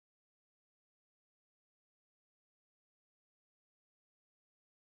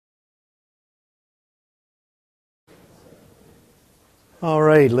All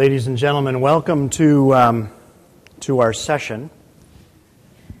right, ladies and gentlemen, welcome to our session.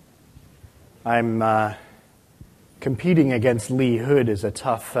 I'm competing against Lee Hood is a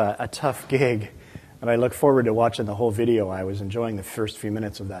tough gig, and I look forward to watching the whole video. I was enjoying the first few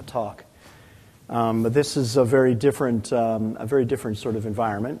minutes of that talk, but this is a very different sort of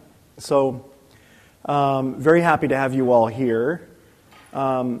environment. So, very happy to have you all here.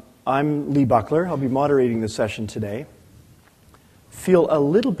 I'm Lee Buckler. I'll be moderating the session today. Feel a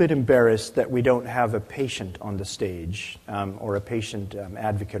little bit embarrassed that we don't have a patient on the stage or a patient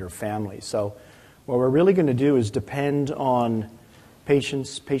advocate or family. So what we're really going to do is depend on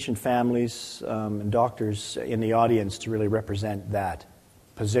patients, patient families, and doctors in the audience to really represent that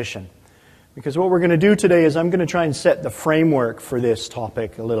position. Because what we're going to do today is I'm going to try and set the framework for this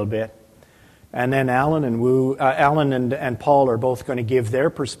topic a little bit. And then Allan and Paul are both going to give their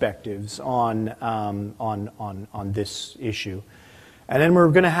perspectives on this issue. And then we're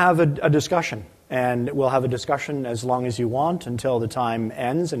going to have a discussion. And we'll have a discussion as long as you want until the time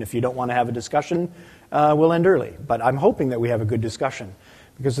ends. And if you don't want to have a discussion, we'll end early. But I'm hoping that we have a good discussion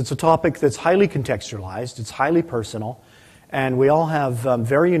because it's a topic that's highly contextualized, it's highly personal, and we all have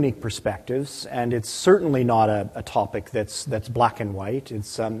very unique perspectives. And it's certainly not a topic that's black and white.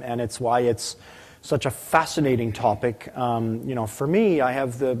 And it's why it's such a fascinating topic. For me, I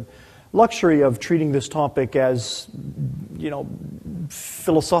have the luxury of treating this topic as,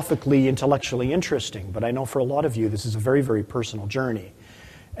 philosophically, intellectually interesting. But I know for a lot of you, this is a very, very personal journey,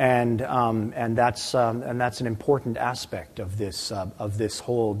 and that's an important aspect of this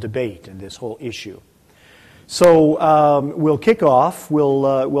whole debate and this whole issue. So we'll kick off.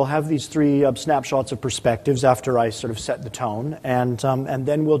 We'll have these three snapshots of perspectives after I sort of set the tone, and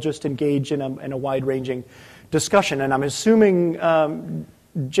then we'll just engage in a wide-ranging discussion. And I'm assuming,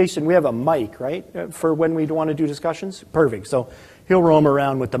 Jason, we have a mic, right, for when we want to do discussions? Perfect. So he'll roam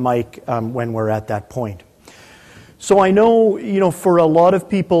around with the mic when we're at that point. So I know, for a lot of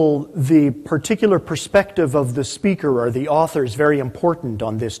people, the particular perspective of the speaker or the author is very important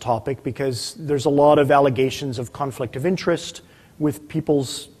on this topic because there's a lot of allegations of conflict of interest with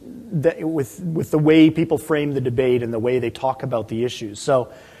with the way people frame the debate and the way they talk about the issues. So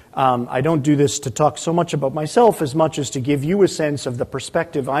I don't do this to talk so much about myself as much as to give you a sense of the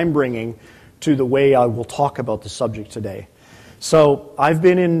perspective I'm bringing to the way I will talk about the subject today. So I've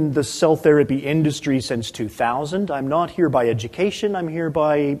been in the cell therapy industry since 2000. I'm not here by education. I'm here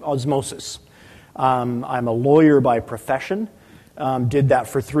by osmosis. I'm a lawyer by profession. Did that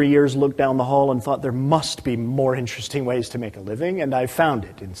for 3 years, looked down the hall and thought there must be more interesting ways to make a living, and I found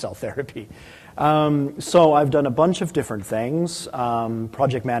it in cell therapy. So I've done a bunch of different things,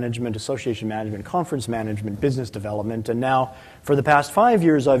 project management, association management, conference management, business development, and now for the past 5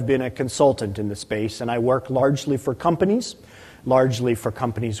 years I've been a consultant in the space, and I work largely for companies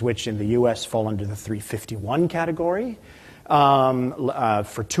which in the U.S. fall under the 351 category,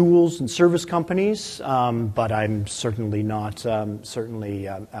 for tools and service companies, but I'm certainly not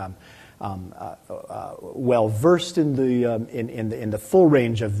well versed in the full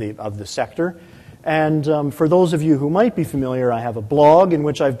range of the sector. And for those of you who might be familiar, I have a blog in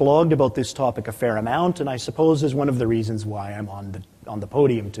which I've blogged about this topic a fair amount, and I suppose is one of the reasons why I'm on the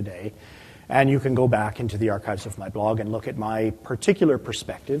podium today. And you can go back into the archives of my blog and look at my particular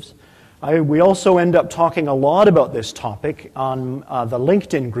perspectives. We also end up talking a lot about this topic on the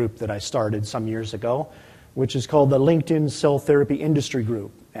LinkedIn group that I started some years ago, which is called the LinkedIn Cell Therapy Industry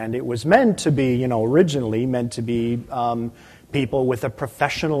Group. And it was meant to be, originally meant to be people with a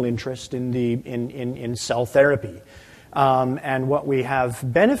professional interest in cell therapy. And what we have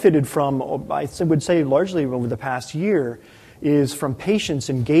benefited from, I would say largely over the past year, is from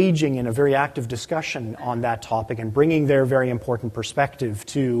patients engaging in a very active discussion on that topic and bringing their very important perspective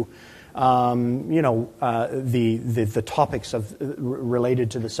to the topics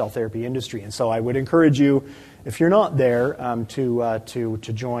related to the cell therapy industry. And so I would encourage you, if you're not there, to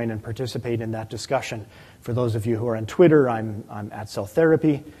join and participate in that discussion. For those of you who are on Twitter, I'm at Cell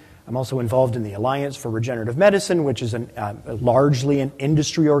Therapy. I'm also involved in the Alliance for Regenerative Medicine, which is largely an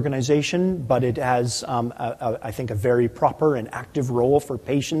industry organization, but it has, I think, a very proper and active role for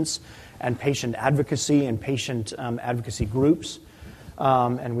patients and patient advocacy and patient advocacy groups.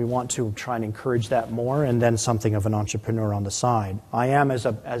 And we want to try and encourage that more, and then something of an entrepreneur on the side. I am, as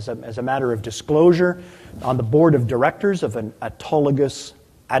a matter of disclosure, on the board of directors of an autologous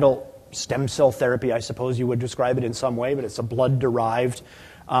adult stem cell therapy. I suppose you would describe it in some way, but it's a blood-derived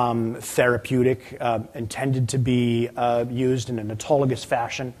therapeutic intended to be used in an autologous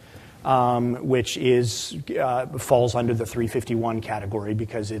fashion, which falls under the 351 category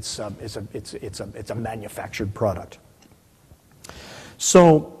because it's a manufactured product.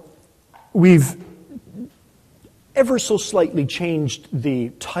 So we've ever so slightly changed the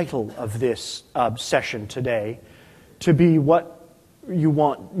title of this session today to be what you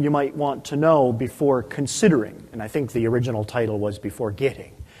might want to know before considering. And I think the original title was Before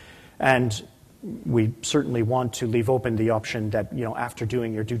Getting. And we certainly want to leave open the option that, after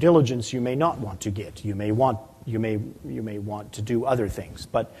doing your due diligence, you may not want to get. You may want to do other things.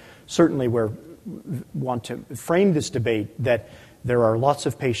 But certainly we want to frame this debate that there are lots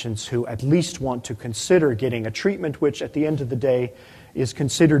of patients who at least want to consider getting a treatment which, at the end of the day, is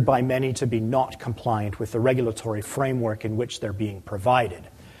considered by many to be not compliant with the regulatory framework in which they're being provided.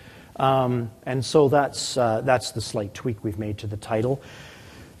 And so that's the slight tweak we've made to the title.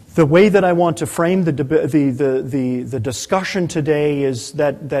 The way that I want to frame the discussion today is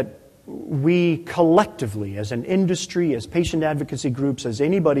that we collectively, as an industry, as patient advocacy groups, as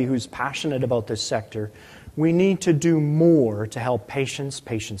anybody who's passionate about this sector, we need to do more to help patients,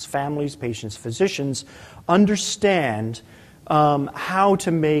 patients' families, patients' physicians understand how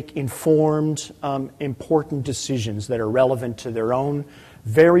to make informed, important decisions that are relevant to their own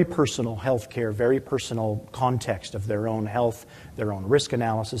very personal healthcare, very personal context of their own health, their own risk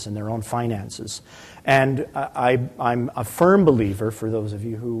analysis, and their own finances. And I'm a firm believer, for those of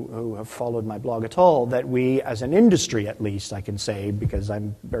you who have followed my blog at all, that we, as an industry at least, I can say, because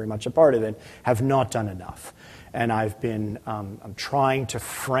I'm very much a part of it, have not done enough. And I've been I'm trying to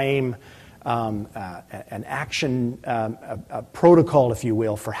frame an action a protocol, if you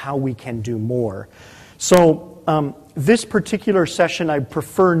will, for how we can do more. So this particular session, I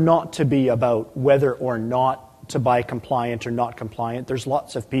prefer not to be about whether or not to buy compliant or not compliant. There's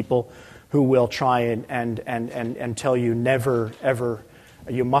lots of people who will try and tell you never, ever,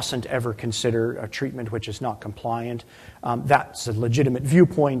 you mustn't ever consider a treatment which is not compliant. That's a legitimate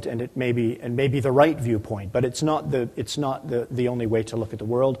viewpoint, and it may be the right viewpoint, but it's not the only way to look at the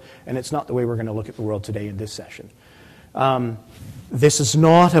world, and it's not the way we're going to look at the world today in this session. This is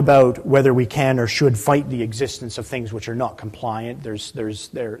not about whether we can or should fight the existence of things which are not compliant. There is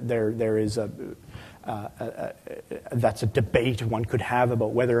that's a debate one could have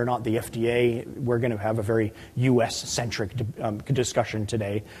about whether or not the FDA, we're going to have a very U.S.-centric discussion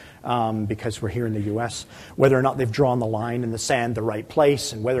today because we're here in the U.S., whether or not they've drawn the line in the sand the right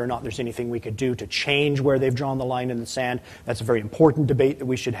place and whether or not there's anything we could do to change where they've drawn the line in the sand. That's a very important debate that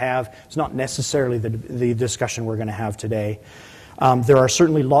we should have. It's not necessarily the discussion we're going to have today. There are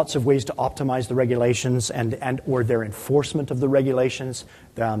certainly lots of ways to optimize the regulations or their enforcement of the regulations.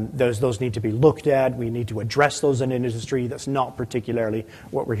 Those need to be looked at. We need to address those in industry. That's not particularly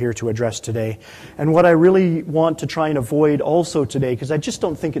what we're here to address today. And what I really want to try and avoid also today, because I just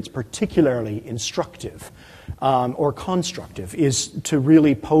don't think it's particularly instructive or constructive, is to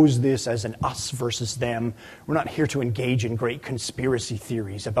really pose this as an us versus them. We're not here to engage in great conspiracy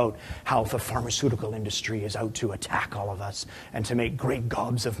theories about how the pharmaceutical industry is out to attack all of us and to make great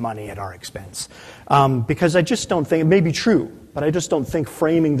gobs of money at our expense. Because I just don't think, it may be true, but I just don't think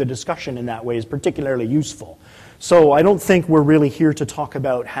framing the discussion in that way is particularly useful. So I don't think we're really here to talk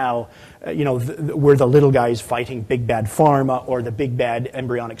about how, we're the little guys fighting big bad pharma or the big bad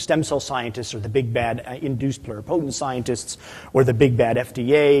embryonic stem cell scientists or the big bad induced pluripotent scientists or the big bad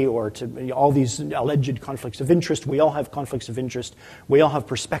FDA or all these alleged conflicts of interest. We all have conflicts of interest. We all have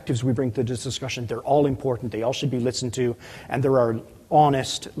perspectives we bring to this discussion. They're all important. They all should be listened to. And there are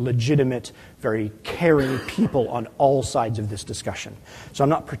honest, legitimate, very caring people on all sides of this discussion. So I'm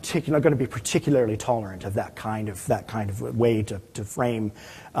not going to be particularly tolerant of that kind of way to frame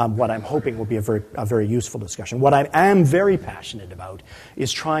what I'm hoping will be a very useful discussion. What I am very passionate about is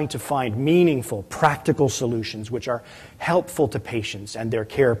trying to find meaningful, practical solutions which are helpful to patients and their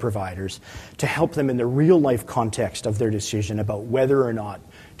care providers to help them in the real-life context of their decision about whether or not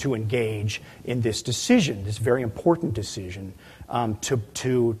to engage in this decision, this very important decision,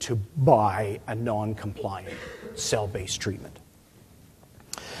 to buy a non-compliant cell-based treatment.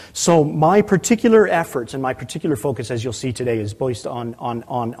 So my particular efforts and my particular focus, as you'll see today, is based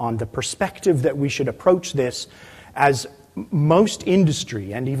on the perspective that we should approach this as most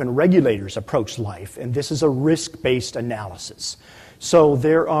industry and even regulators approach life, and this is a risk-based analysis. So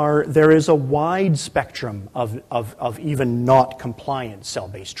there is a wide spectrum of even not compliant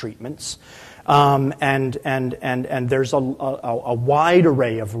cell-based treatments. And there's a wide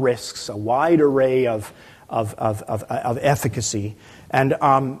array of risks, a wide array of efficacy. And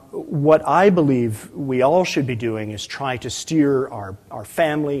what I believe we all should be doing is try to steer our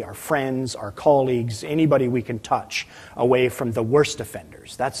family, our friends, our colleagues, anybody we can touch away from the worst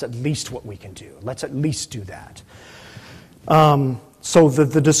offenders. That's at least what we can do. Let's at least do that. So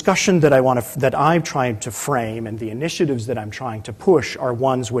the discussion that I'm trying to frame and the initiatives that I'm trying to push are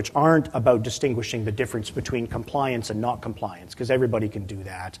ones which aren't about distinguishing the difference between compliance and not compliance, because everybody can do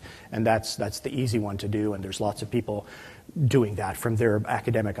that, and that's the easy one to do, and there's lots of people doing that from their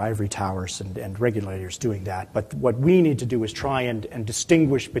academic ivory towers and regulators doing that. But what we need to do is try and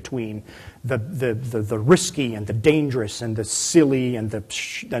distinguish between the risky and the dangerous and the silly and the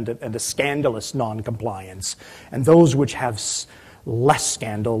scandalous non-compliance, and those which have less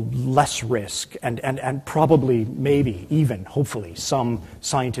scandal, less risk, and probably, maybe, even, hopefully, some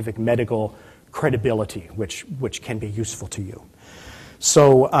scientific medical credibility, which can be useful to you.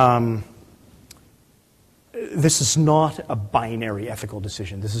 So this is not a binary ethical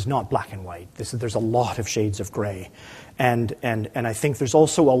decision. This is not black and white. There's a lot of shades of gray. And I think there's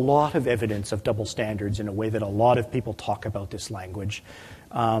also a lot of evidence of double standards in a way that a lot of people talk about this language.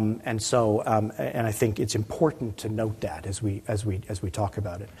 And I think it's important to note that as we talk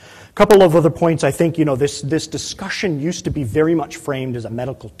about it. A couple of other points. I think this discussion used to be very much framed as a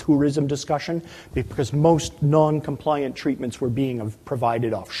medical tourism discussion because most non-compliant treatments were being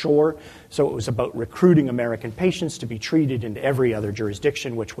provided offshore. So it was about recruiting American patients to be treated in every other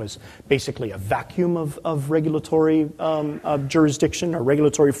jurisdiction, which was basically a vacuum of regulatory jurisdiction or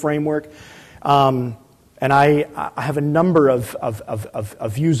regulatory framework. And I have a number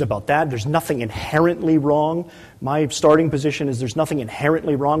of views about that. There's nothing inherently wrong. My starting position is there's nothing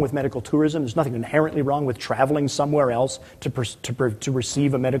inherently wrong with medical tourism. There's nothing inherently wrong with traveling somewhere else to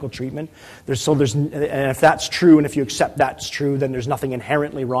receive a medical treatment. And if that's true, and if you accept that's true, then there's nothing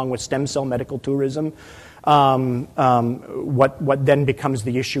inherently wrong with stem cell medical tourism. What then becomes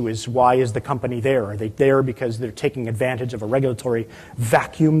the issue is, why is the company there? Are they there because they're taking advantage of a regulatory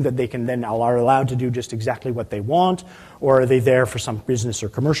vacuum that they can then are allowed to do just exactly what they want? Or are they there for some business or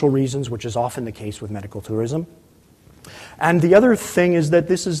commercial reasons, which is often the case with medical tourism? And the other thing is that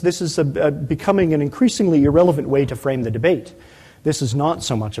this is becoming an increasingly irrelevant way to frame the debate. This is not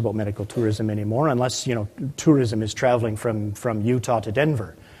so much about medical tourism anymore, unless tourism is traveling from Utah to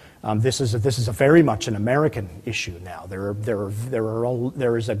Denver. This is a very much an American issue now. There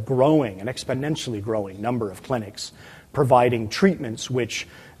is an exponentially growing number of clinics providing treatments which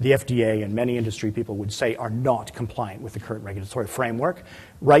the FDA and many industry people would say are not compliant with the current regulatory framework,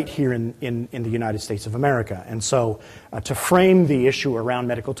 right here in the United States of America. And so, to frame the issue around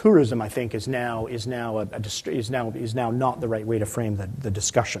medical tourism, I think is now not the right way to frame the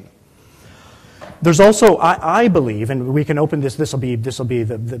discussion. There's also, I believe, and we can open this. This will be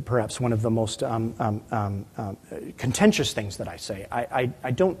perhaps one of the most contentious things that I say.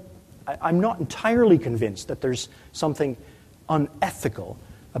 I'm not entirely convinced that there's something unethical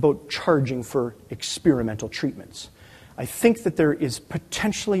about charging for experimental treatments. I think that there is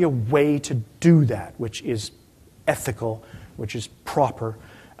potentially a way to do that, which is ethical, which is proper,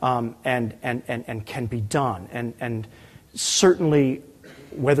 and can be done. And certainly,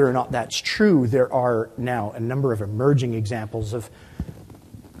 whether or not that's true, there are now a number of emerging examples of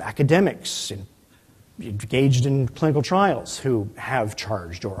academics engaged in clinical trials who have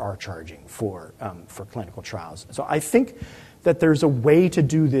charged or are charging for clinical trials. So I think that there's a way to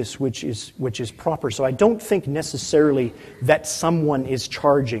do this which is proper. So I don't think necessarily that someone is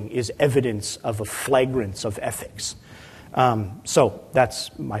charging is evidence of a flagrance of ethics. So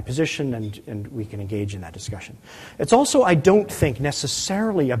that's my position, and we can engage in that discussion. It's also, I don't think,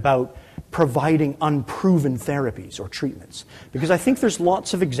 necessarily about providing unproven therapies or treatments, because I think there's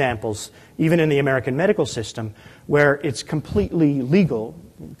lots of examples, even in the American medical system, where it's completely legal,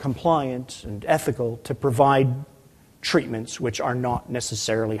 compliant, and ethical to provide treatments which are not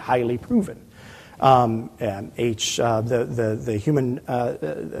necessarily highly proven. The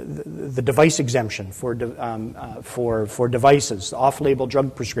device exemption for devices, off-label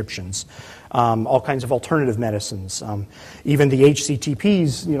drug prescriptions, all kinds of alternative medicines, even the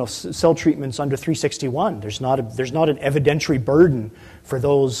HCTPs, cell treatments under 361. There's not an evidentiary burden for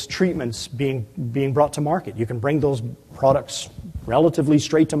those treatments being brought to market. You can bring those products relatively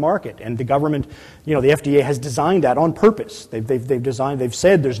straight to market, and the government, the FDA has designed that on purpose. They've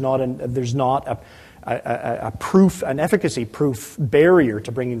said there's not an efficacy proof barrier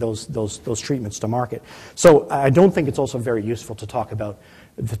to bringing those treatments to market. So I don't think it's also very useful to talk about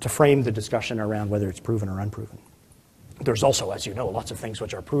to frame the discussion around whether it's proven or unproven. There's also, as you know, lots of things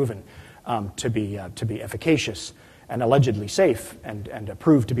which are proven to be efficacious and allegedly safe and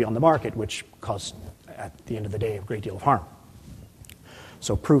approved to be on the market, which cause, at the end of the day, a great deal of harm.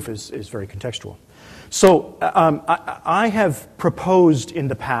 So proof is very contextual. So I have proposed in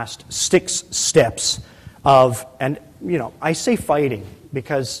the past 6 steps of, and I say fighting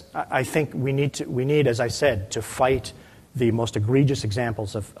because I think we need, as I said, to fight the most egregious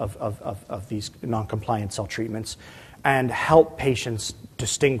examples of these non-compliant cell treatments and help patients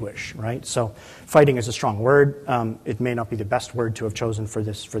distinguish, right? So fighting is a strong word. It may not be the best word to have chosen for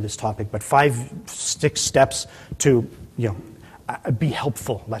this topic, but 5-6 steps to, be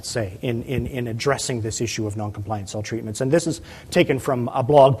helpful, let's say, in addressing this issue of non-compliant cell treatments. And this is taken from a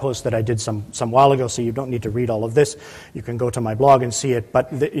blog post that I did some while ago, so you don't need to read all of this. You can go to my blog and see it. But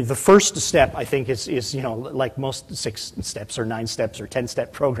the first step, I think, is like most 6 steps or 9 steps or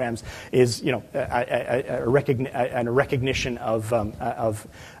 10-step programs, is a recognition of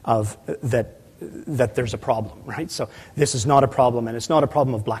that there's a problem, right? So this is not a problem, and it's not a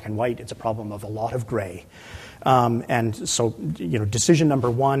problem of black and white. It's a problem of a lot of gray. And so, decision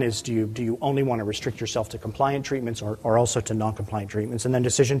number 1 is, do you only want to restrict yourself to compliant treatments or also to non-compliant treatments? And then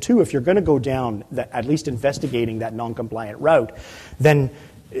decision 2, if you're going to go down at least investigating that non-compliant route, then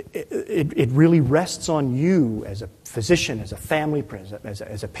it really rests on you as a physician, as a family,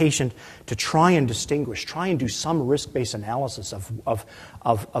 as a patient, to try and distinguish, try and do some risk-based analysis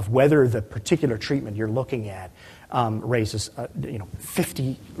of whether the particular treatment you're looking at raises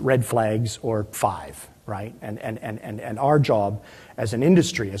 50 red flags or 5. Right, and our job as an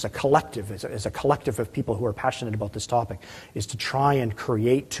industry, as a collective, as a collective of people who are passionate about this topic, is to try and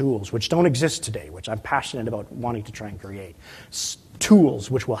create tools which don't exist today, which I'm passionate about wanting to try and create.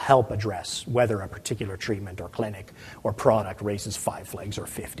 Tools which will help address whether a particular treatment or clinic or product raises 5 flags or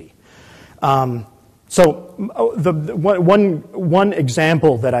 50. So the one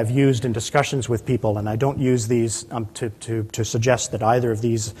example that I've used in discussions with people, and I don't use these to suggest that either of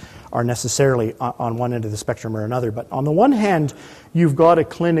these are necessarily on one end of the spectrum or another, but on the one hand, you've got a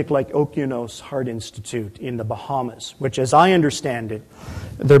clinic like Okianos Heart Institute in the Bahamas, which, as I understand it,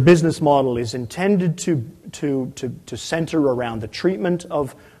 their business model is intended to center around the treatment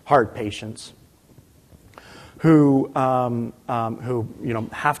of heart patients who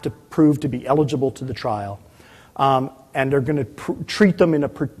have to prove to be eligible to the trial, and they're going to treat them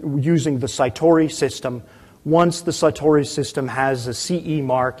using the Satori system. Once the Satori system has a CE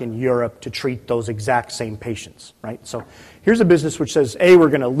mark in Europe to treat those exact same patients, right? So here's a business which says, A, we're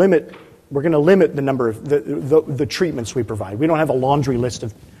going to limit the number of the treatments we provide. We don't have a laundry list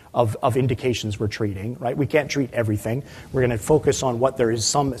of indications we're treating, right? We can't treat everything. We're going to focus on what there is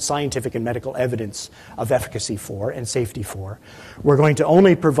some scientific and medical evidence of efficacy for and safety for. We're going to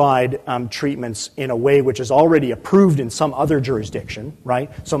only provide treatments in a way which is already approved in some other jurisdiction, right?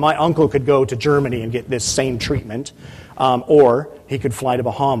 So my uncle could go to Germany and get this same treatment, or he could fly to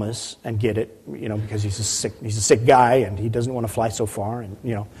Bahamas and get it, because he's a sick guy and he doesn't want to fly so far, and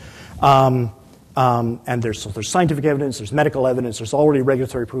and there's scientific evidence, there's medical evidence, there's already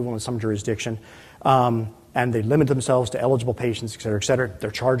regulatory approval in some jurisdiction, and they limit themselves to eligible patients, et cetera, et cetera.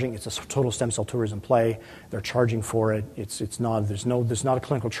 They're charging. It's a total stem cell tourism play. They're charging for it. It's not. There's not a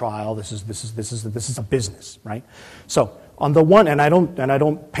clinical trial. This is a business, right? So on the one, and I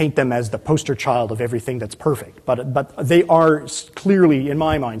don't paint them as the poster child of everything that's perfect, but they are clearly, in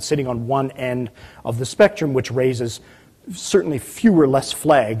my mind, sitting on one end of the spectrum, which raises certainly less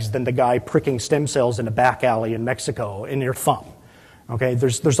flags than the guy pricking stem cells in a back alley in Mexico in your thumb. Okay,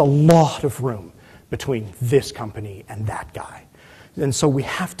 there's a lot of room between this company and that guy, and so we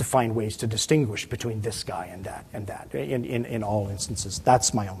have to find ways to distinguish between this guy and that in all instances.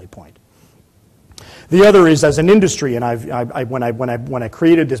 That's my only point. The other is, as an industry, and when I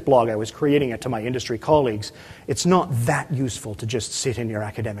created this blog, I was creating it to my industry colleagues. It's not that useful to just sit in your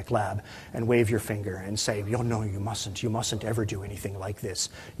academic lab and wave your finger and say, no, you mustn't ever do anything like this.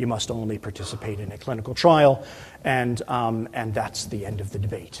 You must only participate in a clinical trial, and that's the end of the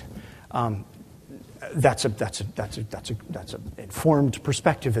debate. That's an informed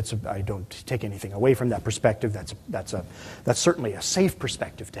perspective. I don't take anything away from that perspective. That's certainly a safe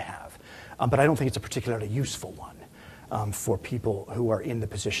perspective to have. But I don't think it's a particularly useful one for people who are in the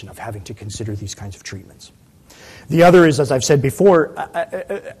position of having to consider these kinds of treatments. The other is, as I've said before,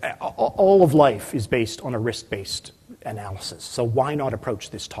 all of life is based on a risk-based analysis. So why not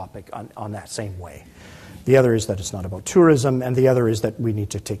approach this topic on that same way? The other is that it's not about tourism, and the other is that we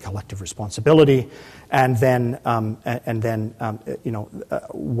need to take collective responsibility. And then,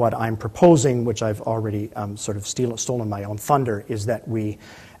 what I'm proposing, which I've already sort of stolen my own thunder, is that we,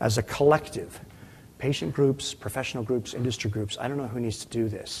 as a collective, patient groups, professional groups, industry groups, I don't know who needs to do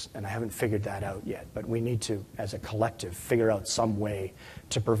this, and I haven't figured that out yet, but we need to, as a collective, figure out some way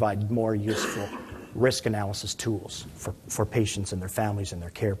to provide more useful risk analysis tools for patients and their families and their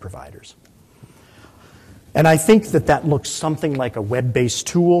care providers. And I think that looks something like a web-based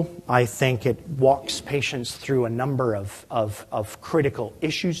tool. I think it walks patients through a number of critical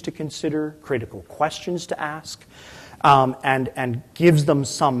issues to consider, critical questions to ask, and gives them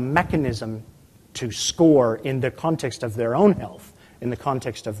some mechanism to score in the context of their own health, in the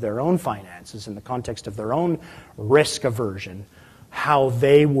context of their own finances, in the context of their own risk aversion, how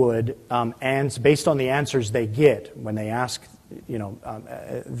they would, based on the answers they get when they ask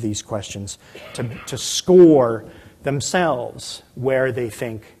these questions, to score themselves where they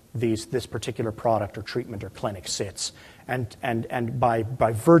think this particular product or treatment or clinic sits. And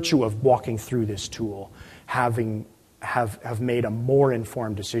by virtue of walking through this tool, have made a more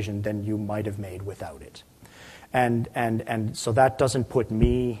informed decision than you might have made without it. And so that doesn't put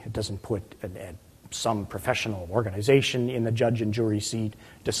me, it doesn't put some professional organization in the judge and jury seat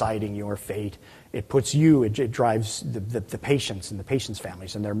deciding your fate. It puts you, it drives the patients and the patients'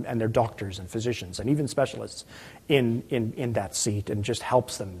 families and their doctors and physicians and even specialists in that seat, and just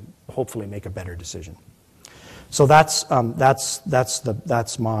helps them hopefully make a better decision. So that's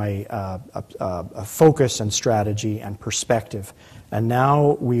my focus and strategy and perspective. And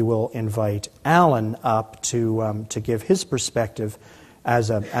now we will invite Allan up to give his perspective as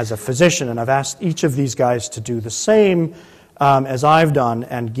a physician. And I've asked each of these guys to do the same as I've done,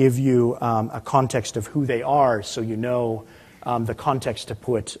 and give you a context of who they are, so you know the context to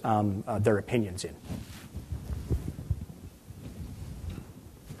put their opinions in.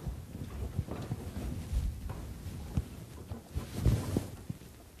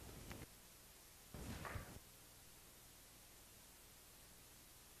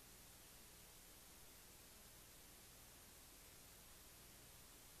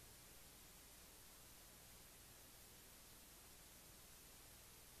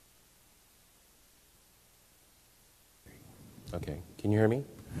 Okay, can you hear me?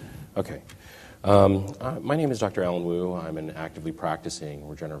 Okay. My name is Dr. Allan Wu. I'm an actively practicing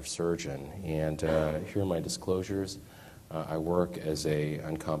regenerative surgeon, and here are my disclosures. I work as an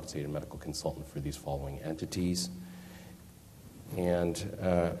uncompensated medical consultant for these following entities. And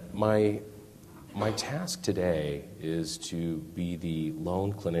my task today is to be the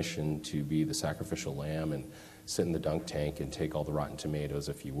lone clinician, to be the sacrificial lamb and sit in the dunk tank and take all the rotten tomatoes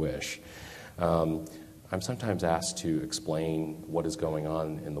if you wish. I'm sometimes asked to explain what is going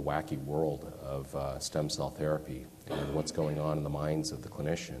on in the wacky world of stem cell therapy and what's going on in the minds of the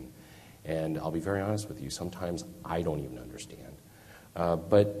clinician. And I'll be very honest with you, sometimes I don't even understand.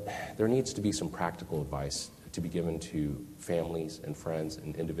 But there needs to be some practical advice to be given to families and friends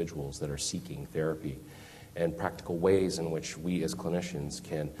and individuals that are seeking therapy, and practical ways in which we as clinicians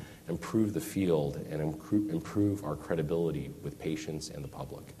can improve the field and improve our credibility with patients and the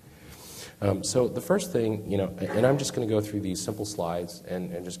public. So the first thing, and I'm just going to go through these simple slides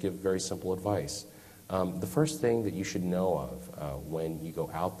and just give very simple advice. The first thing that you should know of when you go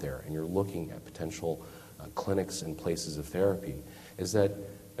out there and you're looking at potential clinics and places of therapy is that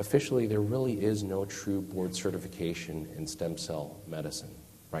officially there really is no true board certification in stem cell medicine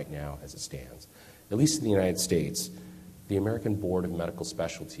right now as it stands. At least in the United States, the American Board of Medical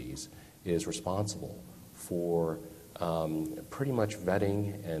Specialties is responsible for pretty much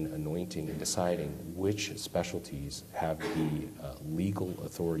vetting and anointing and deciding which specialties have the legal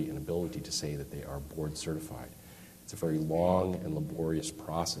authority and ability to say that they are board certified. It's a very long and laborious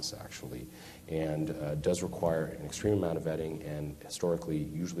process, actually, and does require an extreme amount of vetting, and historically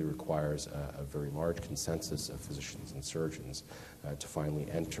usually requires a very large consensus of physicians and surgeons to finally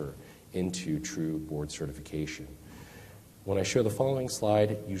enter into true board certification. When I show the following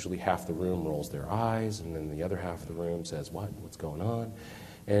slide, usually half the room rolls their eyes, and then the other half of the room says, what's going on?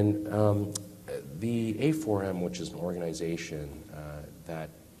 And the A4M, which is an organization that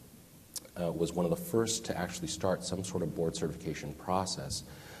was one of the first to actually start some sort of board certification process,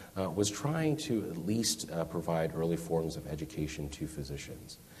 was trying to at least provide early forms of education to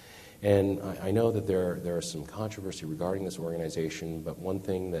physicians. And I know that there is some controversy regarding this organization, but one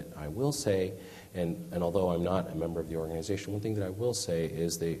thing that I will say, and although I'm not a member of the organization, one thing that I will say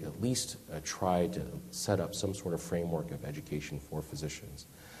is they at least tried to set up some sort of framework of education for physicians.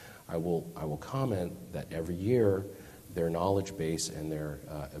 I will comment that every year their knowledge base and their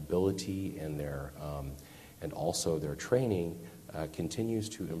ability and and also their training continues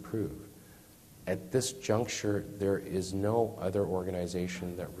to improve. At this juncture, there is no other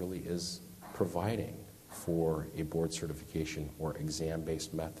organization that really is providing for a board certification or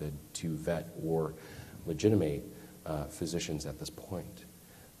exam-based method to vet or legitimate physicians at this point.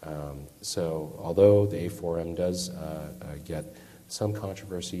 So although the A4M does get some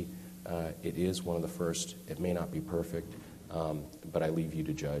controversy, it is one of the first. It may not be perfect, but I leave you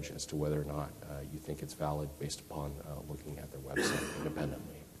to judge as to whether or not you think it's valid based upon looking at their website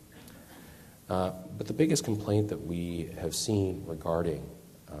independently. But the biggest complaint that we have seen regarding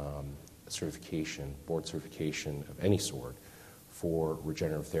certification, board certification of any sort for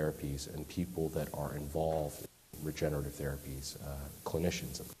regenerative therapies and people that are involved in regenerative therapies,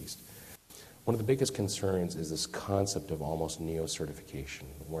 clinicians at least. One of the biggest concerns is this concept of almost neo-certification,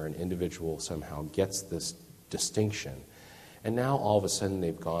 where an individual somehow gets this distinction, and now all of a sudden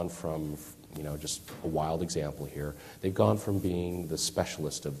they've gone from, you know, just a wild example here, they've gone from being the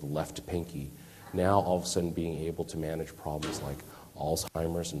specialist of the left pinky, now all of a sudden being able to manage problems like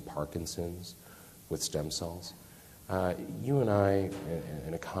Alzheimer's and Parkinson's with stem cells. You and I,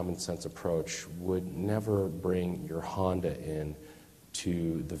 in a common sense approach, would never bring your Honda in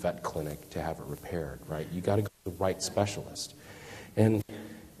to the vet clinic to have it repaired, right? You got to go to the right specialist, and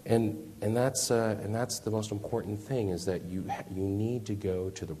that's the most important thing, is that you need to go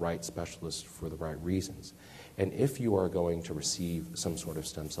to the right specialist for the right reasons. And if you are going to receive some sort of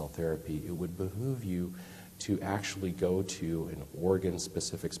stem cell therapy, it would behoove you to actually go to an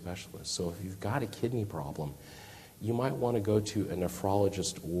organ-specific specialist. So if you've got a kidney problem, you might want to go to a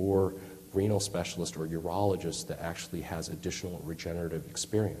nephrologist or renal specialist or urologist that actually has additional regenerative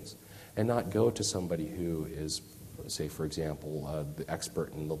experience, and not go to somebody who is, say, for example, the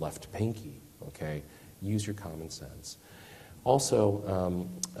expert in the left pinky, okay? Use your common sense. Also,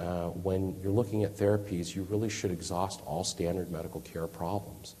 when you're looking at therapies, you really should exhaust all standard medical care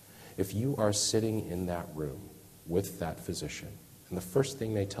problems. If you are sitting in that room with that physician, and the first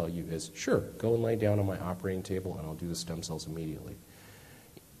thing they tell you is, sure, go and lay down on my operating table and I'll do the stem cells immediately,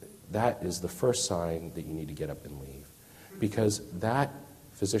 that is the first sign that you need to get up and leave. Because that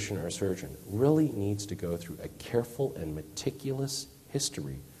physician or surgeon really needs to go through a careful and meticulous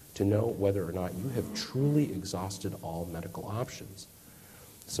history to know whether or not you have truly exhausted all medical options.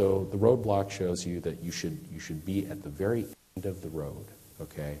 So the roadblock shows you that you should be at the very end of the road,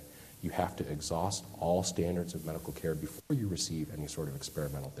 okay? You have to exhaust all standards of medical care before you receive any sort of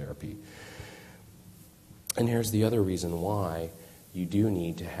experimental therapy. And here's the other reason why you do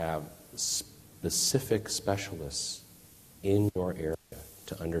need to have specific specialists in your area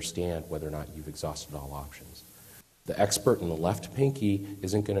to understand whether or not you've exhausted all options. The expert in the left pinky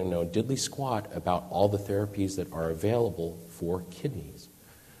isn't going to know diddly squat about all the therapies that are available for kidneys.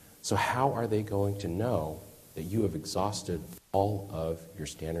 So how are they going to know that you have exhausted all of your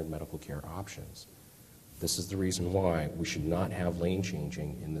standard medical care options? This is the reason why we should not have lane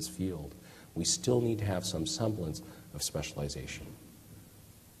changing in this field. We still need to have some semblance of specialization.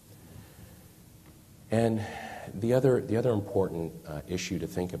 And the other important issue to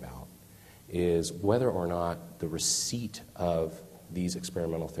think about is whether or not the receipt of these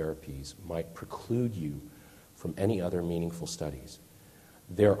experimental therapies might preclude you from any other meaningful studies.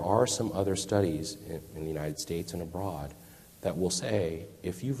 There are some other studies in the United States and abroad that will say,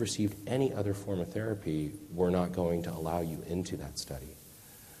 if you've received any other form of therapy, we're not going to allow you into that study.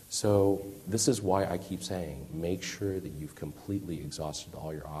 So this is why I keep saying, make sure that you've completely exhausted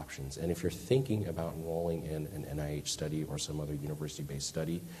all your options. And if you're thinking about enrolling in an NIH study or some other university-based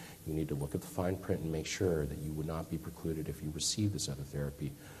study, you need to look at the fine print and make sure that you would not be precluded if you receive this other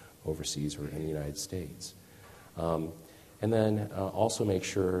therapy overseas or in the United States. And then also make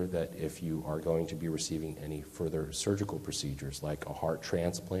sure that if you are going to be receiving any further surgical procedures like a heart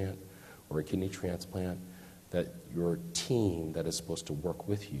transplant or a kidney transplant, that your team that is supposed to work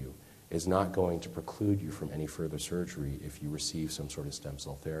with you is not going to preclude you from any further surgery if you receive some sort of stem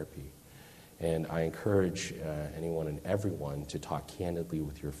cell therapy. And I encourage anyone and everyone to talk candidly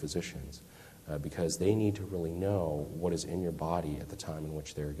with your physicians because they need to really know what is in your body at the time in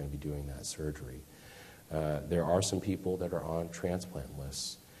which they're going to be doing that surgery. There are some people that are on transplant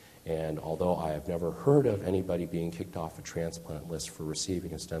lists, and although I have never heard of anybody being kicked off a transplant list for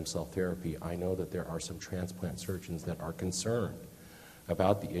receiving a stem cell therapy, I know that there are some transplant surgeons that are concerned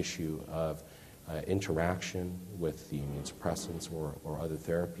about the issue of interaction with the immunosuppressants or other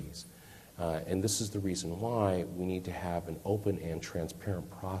therapies. And this is the reason why we need to have an open and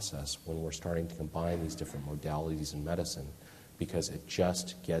transparent process when we're starting to combine these different modalities in medicine, because it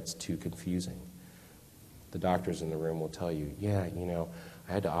just gets too confusing. The doctors in the room will tell you, yeah, you know,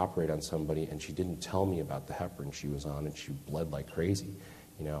 I had to operate on somebody and she didn't tell me about the heparin she was on and she bled like crazy.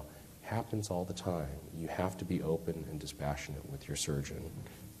 You know, happens all the time. You have to be open and dispassionate with your surgeon.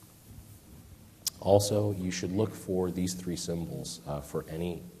 Also, you should look for these three symbols for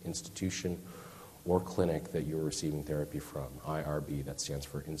any institution or clinic that you're receiving therapy from. IRB, that stands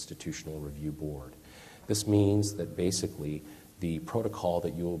for Institutional Review Board. This means that basically the protocol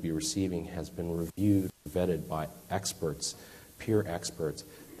that you will be receiving has been reviewed, vetted by experts, peer experts,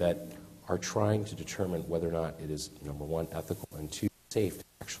 that are trying to determine whether or not it is, number one, ethical, and two, safe to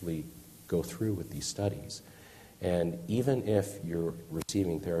actually go through with these studies. And even if you're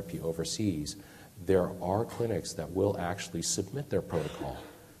receiving therapy overseas, there are clinics that will actually submit their protocol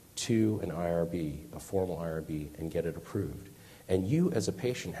to an IRB, a formal IRB, and get it approved. And you as a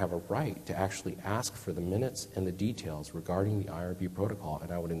patient have a right to actually ask for the minutes and the details regarding the IRB protocol,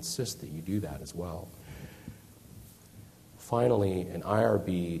 and I would insist that you do that as well. Finally, an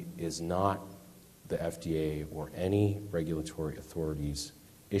IRB is not the FDA or any regulatory authority's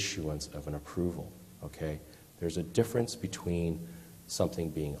issuance of an approval, okay? There's a difference between something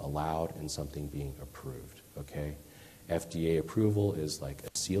being allowed and something being approved, okay? FDA approval is like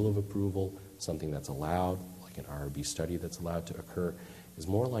a seal of approval. Something that's allowed, like an IRB study that's allowed to occur, is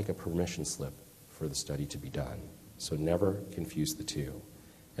more like a permission slip for the study to be done. So never confuse the two.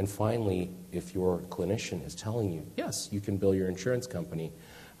 And finally, if your clinician is telling you, yes, you can bill your insurance company,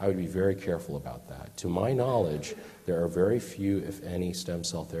 I would be very careful about that. To my knowledge, there are very few, if any, stem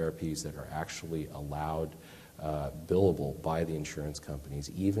cell therapies that are actually allowed billable by the insurance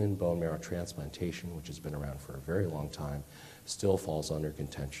companies. Even bone marrow transplantation, which has been around for a very long time, still falls under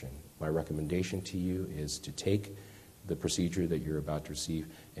contention. My recommendation to you is to take the procedure that you're about to receive,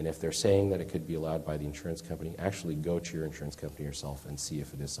 and if they're saying that it could be allowed by the insurance company, actually go to your insurance company yourself and see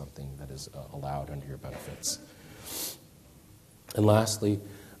if it is something that is allowed under your benefits. And lastly,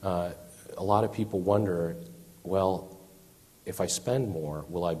 a lot of people wonder, well, if I spend more,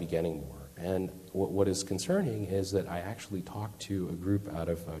 will I be getting more? And what is concerning is that I actually talked to a group out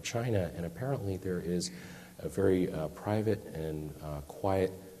of China, and apparently there is a very private and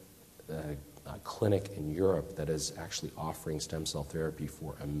quiet clinic in Europe that is actually offering stem cell therapy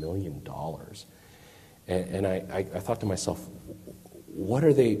for $1 million. And I thought to myself,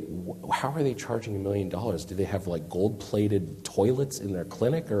 how are they charging $1 million? Do they have like gold-plated toilets in their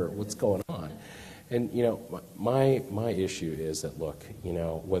clinic, or what's going on? And, you know, my issue is that, look, you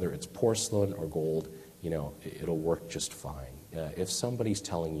know, whether it's porcelain or gold, you know, it'll work just fine. If somebody's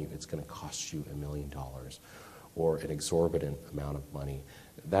telling you it's going to cost you $1 million or an exorbitant amount of money,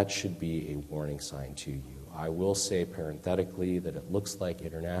 that should be a warning sign to you. I will say parenthetically that it looks like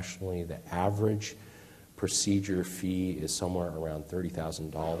internationally the average procedure fee is somewhere around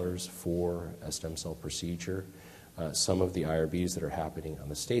 $30,000 for a stem cell procedure. Some of the IRBs that are happening on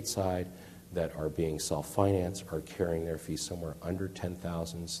the state side that are being self-financed are carrying their fees somewhere under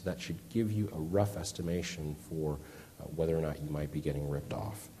 $10,000. So that should give you a rough estimation for whether or not you might be getting ripped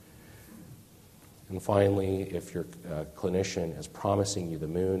off. And finally, if your clinician is promising you the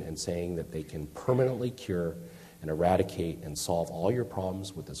moon and saying that they can permanently cure and eradicate and solve all your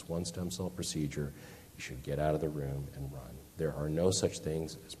problems with this one stem cell procedure, you should get out of the room and run. There are no such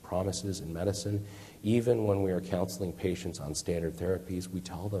things as promises in medicine. Even when we are counseling patients on standard therapies, we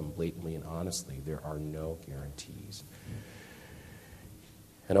tell them blatantly and honestly, there are no guarantees.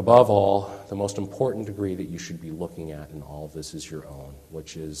 And above all, the most important degree that you should be looking at in all of this is your own,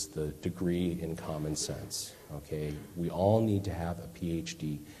 which is the degree in common sense. Okay? We all need to have a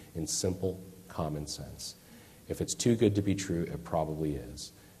PhD in simple common sense. If it's too good to be true, it probably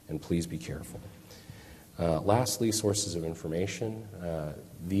is. And please be careful. Lastly, sources of information.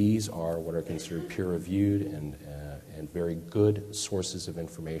 These are what are considered peer-reviewed and very good sources of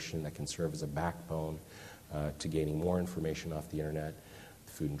information that can serve as a backbone to gaining more information off the internet.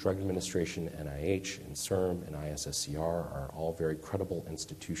 The Food and Drug Administration, NIH, and CIRM, and ISSCR are all very credible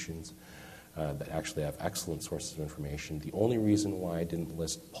institutions that actually have excellent sources of information. The only reason why I didn't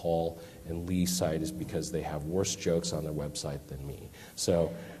list Paul and Lee's site is because they have worse jokes on their website than me.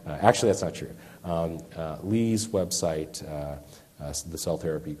 So actually that's not true. Lee's website, the Cell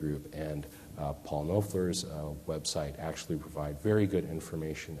Therapy Group, and Paul Knoepfler's website actually provide very good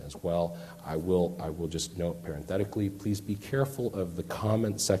information as well. I will just note parenthetically, please be careful of the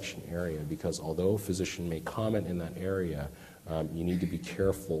comment section area, because although a physician may comment in that area, you need to be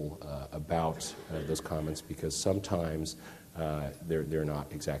careful about those comments, because sometimes they're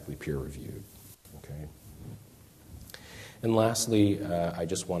not exactly peer-reviewed. Okay. And lastly, I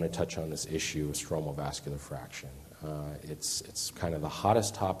just want to touch on this issue of stromal vascular fraction. It's kind of the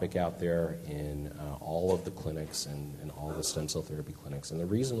hottest topic out there in all of the clinics and all the stem cell therapy clinics. And the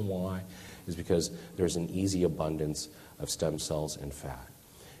reason why is because there's an easy abundance of stem cells in fat.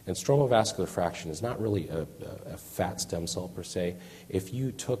 And stromal vascular fraction is not really a fat stem cell per se. If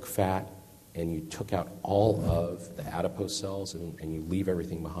you took fat and you took out all of the adipose cells and you leave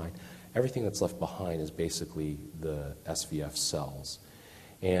everything behind, everything that's left behind is basically the SVF cells.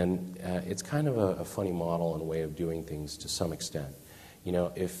 And it's kind of a funny model and way of doing things to some extent. You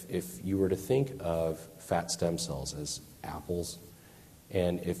know, if you were to think of fat stem cells as apples,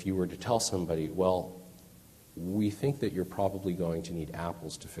 and if you were to tell somebody, well, we think that you're probably going to need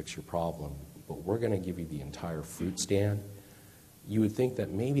apples to fix your problem. but we're going to give you the entire fruit stand, you would think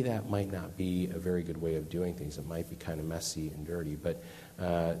that maybe that might not be a very good way of doing things. It might be kind of messy and dirty, but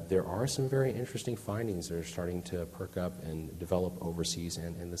there are some very interesting findings that are starting to perk up and develop overseas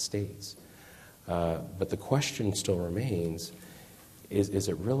and in the States. But the question still remains, is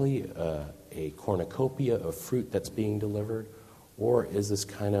it really a cornucopia of fruit that's being delivered, or is this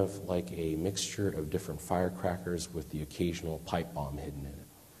kind of like a mixture of different firecrackers with the occasional pipe bomb hidden in it?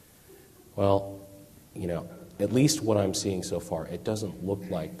 Well, you know, at least what I'm seeing so far, it doesn't look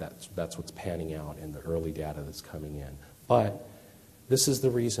like that's what's panning out in the early data that's coming in. But this is the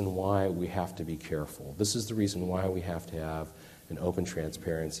reason why we have to be careful. This is the reason why we have to have an open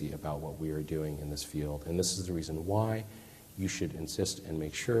transparency about what we are doing in this field. And this is the reason why you should insist and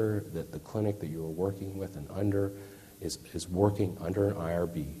make sure that the clinic that you are working with and under is working under an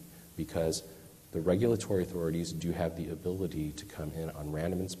IRB, because the regulatory authorities do have the ability to come in on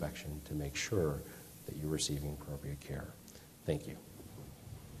random inspection to make sure that you're receiving appropriate care. Thank you.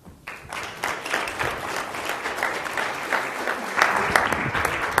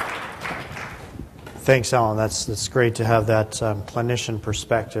 Thanks, Allan. That's great to have that clinician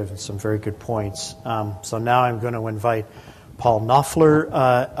perspective and some very good points. So now I'm going to invite Paul Knoepfler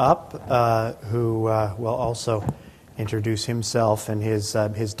up, who will also introduce himself and his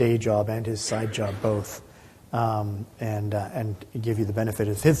day job and his side job both, and give you the benefit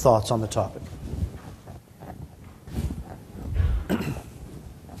of his thoughts on the topic.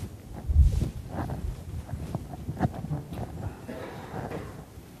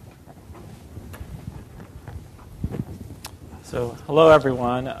 So, hello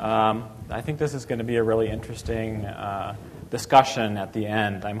everyone. I think this is going to be a really interesting discussion at the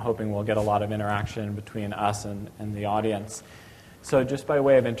end. I'm hoping we'll get a lot of interaction between us and the audience. So just by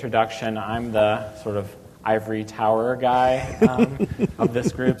way of introduction, I'm the sort of ivory tower guy of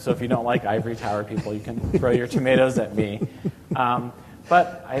this group. So if you don't like ivory tower people, you can throw your tomatoes at me.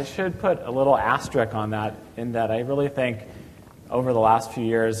 But I should put a little asterisk on that, in that I really think over the last few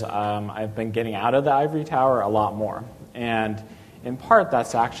years I've been getting out of the ivory tower a lot more. And in part,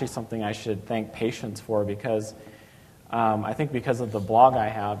 that's actually something I should thank patients for, because I think because of the blog I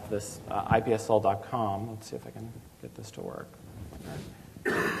have, this ipsl.com. Let's see if I can get this to work.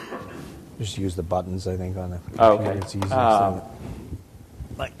 Just use the buttons, I think, on the computer. Oh, okay. It's easier.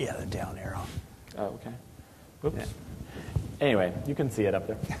 The down arrow. Oh, okay. Whoops. Yeah. Anyway, you can see it up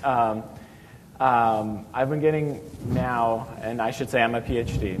there. I've been getting now, and I should say I'm a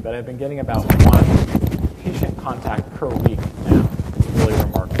PhD, but I've been getting about one patient contact per week now. It's really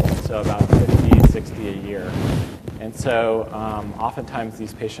remarkable. So about 50, 60 a year. And so oftentimes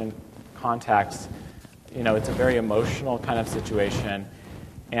these patient contacts, you know, it's a very emotional kind of situation.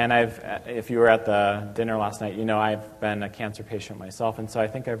 And if you were at the dinner last night, you know I've been a cancer patient myself. And so I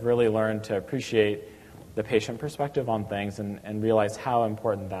think I've really learned to appreciate the patient perspective on things and realize how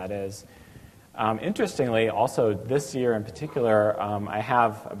important that is. Interestingly, also this year in particular, I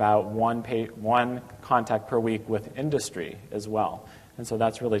have about one contact per week with industry as well. And so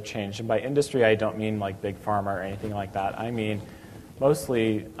that's really changed. And by industry, I don't mean like big pharma or anything like that. I mean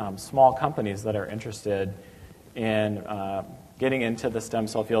mostly small companies that are interested in getting into the stem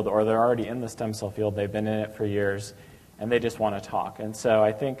cell field, or they're already in the stem cell field, they've been in it for years, and they just want to talk. And so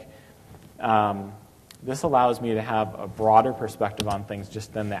I think this allows me to have a broader perspective on things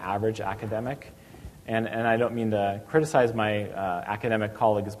just than the average academic. And I don't mean to criticize my academic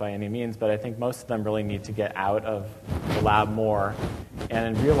colleagues by any means, but I think most of them really need to get out of the lab more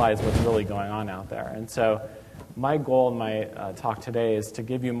and realize what's really going on out there. And so my goal in my talk today is to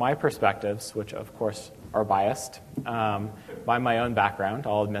give you my perspectives, which of course are biased by my own background,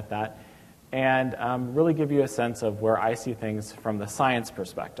 I'll admit that, and really give you a sense of where I see things from the science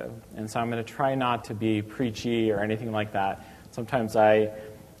perspective. And so I'm going to try not to be preachy or anything like that. Sometimes I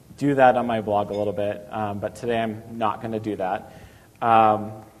do that on my blog a little bit, but today I'm not going to do that.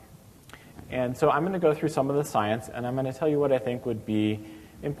 And so I'm going to go through some of the science, and I'm going to tell you what I think would be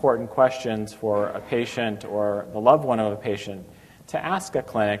important questions for a patient or the loved one of a patient to ask a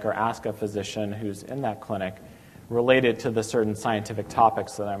clinic or ask a physician who's in that clinic related to the certain scientific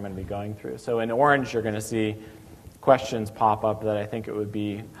topics that I'm going to be going through. So in orange, you're going to see questions pop up that I think it would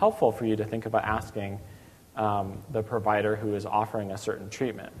be helpful for you to think about asking the provider who is offering a certain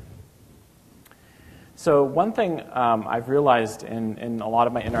treatment. So one thing I've realized in a lot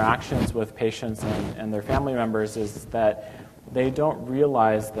of my interactions with patients and their family members is that they don't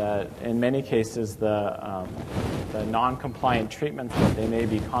realize that in many cases the non-compliant treatments that they may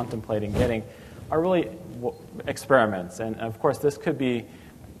be contemplating getting are really experiments. And of course this could be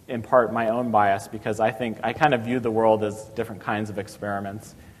in part my own bias, because I think I kind of view the world as different kinds of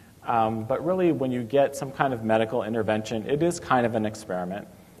experiments. But really, when you get some kind of medical intervention, it is kind of an experiment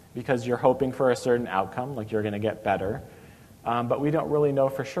because you're hoping for a certain outcome, like you're going to get better. But we don't really know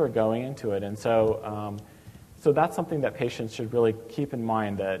for sure going into it. And so that's something that patients should really keep in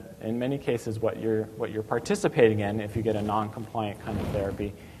mind, that in many cases what you're participating in, if you get a non-compliant kind of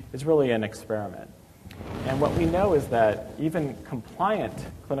therapy, is really an experiment. And what we know is that even compliant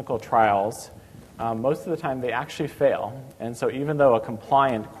clinical trials, most of the time they actually fail. And so even though a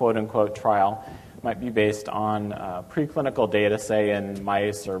compliant quote-unquote trial might be based on preclinical data, say in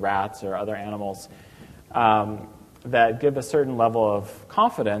mice or rats or other animals, that give a certain level of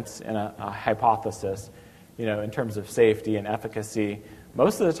confidence in a hypothesis, in terms of safety and efficacy,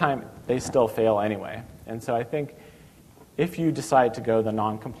 most of the time they still fail anyway. And so I think if you decide to go the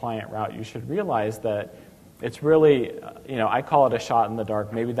non-compliant route, you should realize that it's really, I call it a shot in the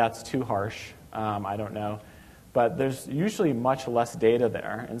dark. Maybe that's too harsh. I don't know. But there's usually much less data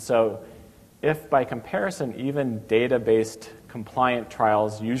there. And so if by comparison, even data-based compliant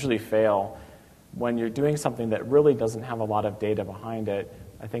trials usually fail, when you're doing something that really doesn't have a lot of data behind it,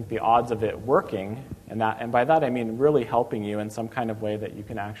 I think the odds of it working, and by that I mean really helping you in some kind of way that you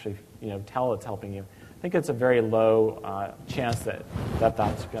can actually tell it's helping you, I think it's a very low chance that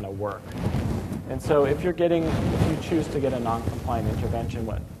that's going to work. And so if you choose to get a non-compliant intervention,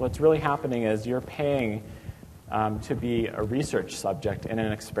 what's really happening is you're paying to be a research subject in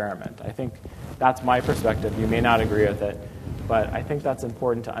an experiment. I think that's my perspective. You may not agree with it, but I think that's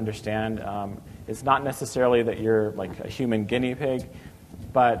important to understand. It's not necessarily that you're like a human guinea pig,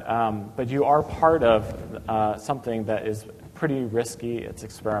 but you are part of something that is pretty risky. It's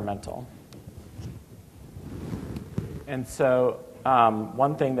experimental. And so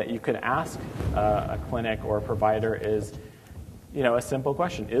one thing that you could ask a clinic or a provider is, a simple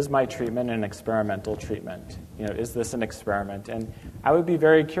question: is my treatment an experimental treatment? Is this an experiment? And I would be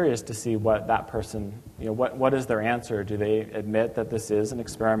very curious to see what that person, what is their answer? Do they admit that this is an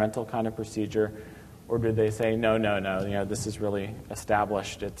experimental kind of procedure? Or do they say, no, this is really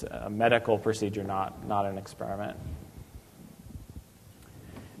established. It's a medical procedure, not an experiment.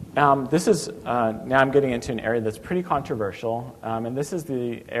 This is, now I'm getting into an area that's pretty controversial, and this is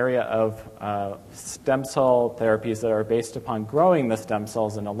the area of stem cell therapies that are based upon growing the stem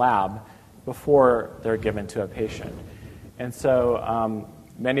cells in a lab before they're given to a patient. And so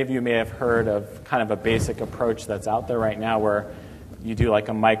many of you may have heard of kind of a basic approach that's out there right now where you do like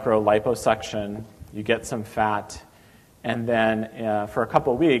a micro liposuction, you get some fat, and then for a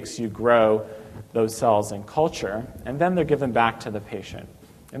couple weeks you grow those cells in culture, and then they're given back to the patient.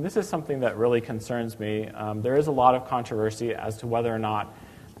 And this is something that really concerns me. There is a lot of controversy as to whether or not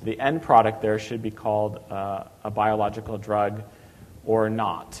the end product there should be called a biological drug or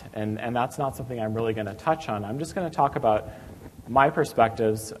not. And that's not something I'm really going to touch on. I'm just going to talk about my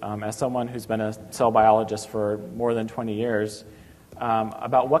perspectives as someone who's been a cell biologist for more than 20 years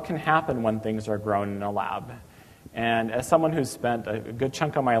about what can happen when things are grown in a lab. And as someone who's spent a good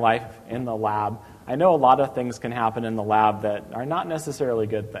chunk of my life in the lab, I know a lot of things can happen in the lab that are not necessarily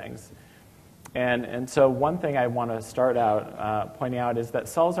good things. And so one thing I want to start out pointing out is that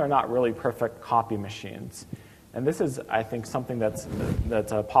cells are not really perfect copy machines. And this is, I think, something that's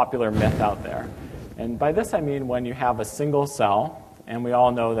a popular myth out there. And by this I mean when you have a single cell, and we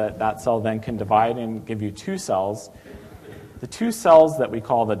all know that that cell then can divide and give you two cells. The two cells that we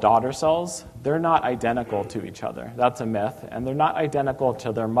call the daughter cells, they're not identical to each other. That's a myth. And they're not identical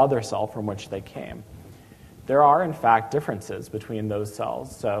to their mother cell from which they came. There are, in fact, differences between those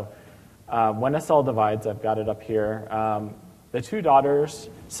cells. So when a cell divides, I've got it up here, the two daughters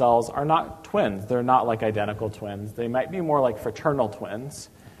cells are not twins. They're not like identical twins. They might be more like fraternal twins.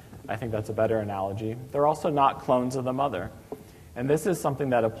 I think that's a better analogy. They're also not clones of the mother. And this is something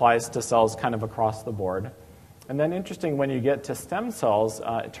that applies to cells kind of across the board. And then interesting, when you get to stem cells,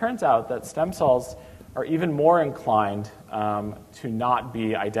 it turns out that stem cells are even more inclined to not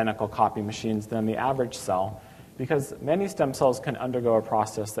be identical copy machines than the average cell, because many stem cells can undergo a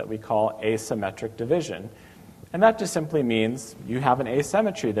process that we call asymmetric division. And that just simply means you have an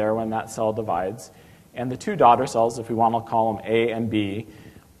asymmetry there when that cell divides, and the two daughter cells, if we want to call them A and B,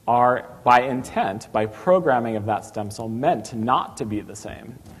 are by intent, by programming of that stem cell, meant not to be the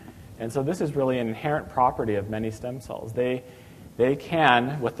same. And so this is really an inherent property of many stem cells. They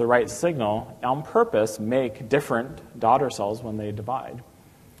can, with the right signal, on purpose, make different daughter cells when they divide.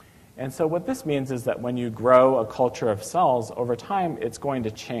 And so what this means is that when you grow a culture of cells, over time, it's going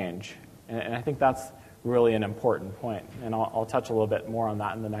to change. And I think that's really an important point. And I'll touch a little bit more on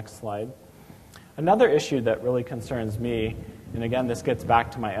that in the next slide. Another issue that really concerns me And again, this gets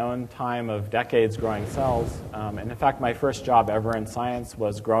back to my own time of decades growing cells. And in fact, my first job ever in science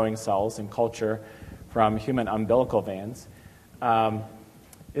was growing cells in culture from human umbilical veins.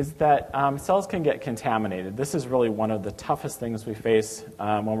 Is that cells can get contaminated. This is really one of the toughest things we face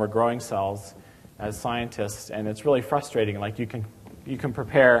when we're growing cells as scientists, and it's really frustrating. Like you can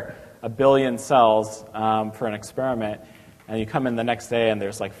prepare 1 billion cells for an experiment, and you come in the next day and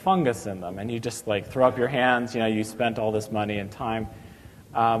there's like fungus in them, and you just like throw up your hands. You spent all this money and time,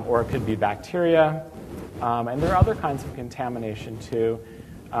 or it could be bacteria, and there are other kinds of contamination too.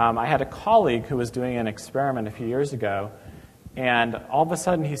 I had a colleague who was doing an experiment a few years ago. And all of a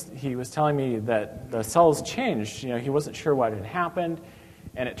sudden, he was telling me that the cells changed. He wasn't sure what had happened.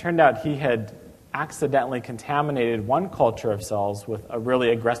 And it turned out he had accidentally contaminated one culture of cells with a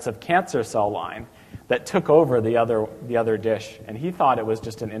really aggressive cancer cell line that took over the other dish. And he thought it was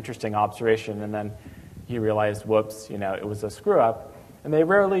just an interesting observation. And then he realized, whoops, it was a screw-up. And they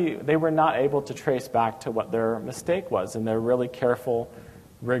were not able to trace back to what their mistake was. And they're really careful,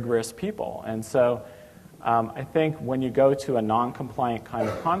 rigorous people. And so I think when you go to a non-compliant kind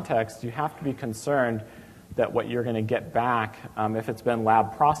of context, you have to be concerned that what you're going to get back, if it's been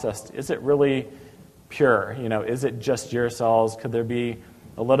lab processed, is it really pure? Is it just your cells? Could there be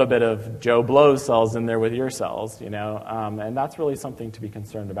a little bit of Joe Blow's cells in there with your cells? And that's really something to be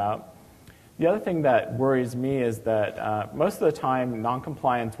concerned about. The other thing that worries me is that most of the time,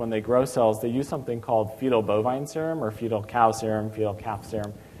 non-compliants, when they grow cells, they use something called fetal bovine serum or fetal cow serum, fetal calf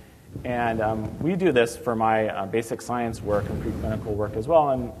serum. And we do this for my basic science work and preclinical work as well.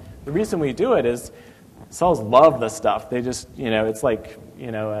 And the reason we do it is cells love this stuff. They just, it's like,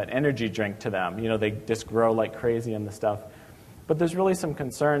 an energy drink to them. They just grow like crazy in the stuff. But there's really some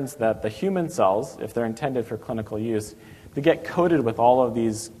concerns that the human cells, if they're intended for clinical use, they get coated with all of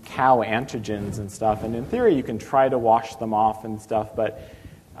these cow antigens and stuff. And in theory, you can try to wash them off and stuff. But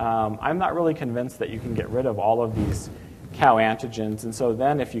I'm not really convinced that you can get rid of all of these cow antigens, and so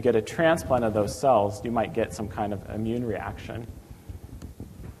then if you get a transplant of those cells, you might get some kind of immune reaction.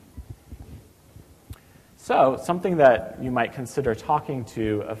 So something that you might consider talking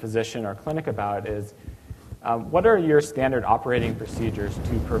to a physician or clinic about is what are your standard operating procedures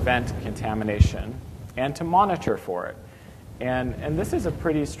to prevent contamination and to monitor for it? And this is a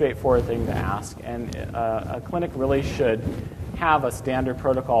pretty straightforward thing to ask, and a clinic really should have a standard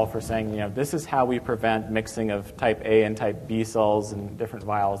protocol for saying, this is how we prevent mixing of type A and type B cells in different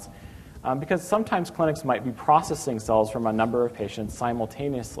vials. Because sometimes clinics might be processing cells from a number of patients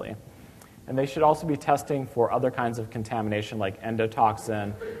simultaneously. And they should also be testing for other kinds of contamination like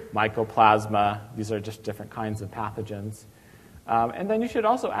endotoxin, mycoplasma. These are just different kinds of pathogens. And then you should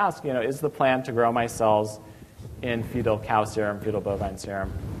also ask, is the plan to grow my cells in fetal cow serum, fetal bovine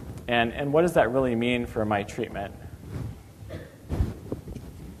serum? And what does that really mean for my treatment?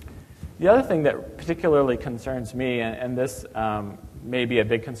 The other thing that particularly concerns me, and this may be a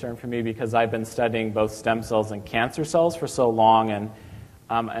big concern for me because I've been studying both stem cells and cancer cells for so long, and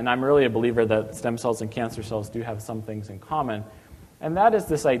I'm really a believer that stem cells and cancer cells do have some things in common. And that is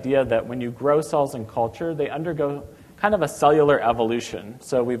this idea that when you grow cells in culture, they undergo kind of a cellular evolution.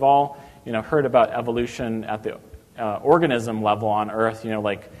 So we've all heard about evolution at the organism level on Earth,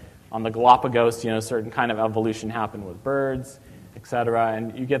 like on the Galapagos, certain kind of evolution happened with birds, etc.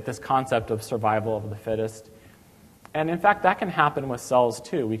 And you get this concept of survival of the fittest. And in fact, that can happen with cells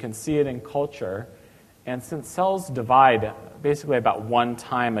too. We can see it in culture. And since cells divide basically about 1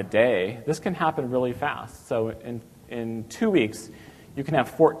 time a day, this can happen really fast. So in 2 weeks, you can have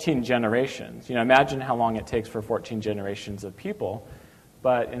 14 generations. Imagine how long it takes for 14 generations of people.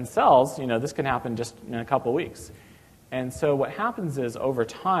 But in cells, this can happen just in a couple weeks. And so what happens is over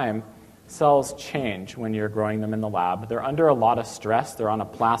time, cells change when you're growing them in the lab. They're under a lot of stress. They're on a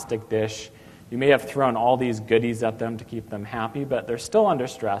plastic dish. You may have thrown all these goodies at them to keep them happy, but they're still under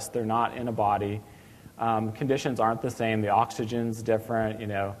stress. They're not in a body. Conditions aren't the same. The oxygen's different.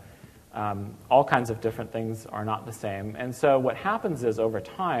 All kinds of different things are not the same. And so what happens is over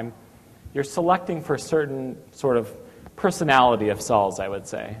time, you're selecting for certain sort of personality of cells, I would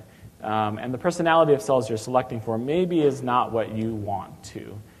say. And the personality of cells you're selecting for maybe is not what you want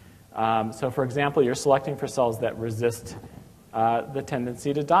to. So for example, you're selecting for cells that resist the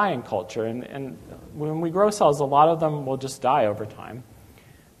tendency to die in culture. And when we grow cells, a lot of them will just die over time.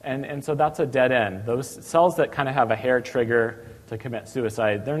 And so that's a dead end. Those cells that kind of have a hair trigger to commit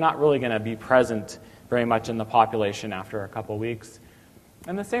suicide, they're not really going to be present very much in the population after a couple weeks.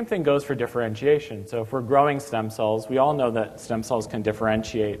 And the same thing goes for differentiation. So if we're growing stem cells, we all know that stem cells can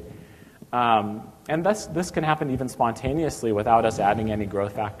differentiate. And this can happen even spontaneously without us adding any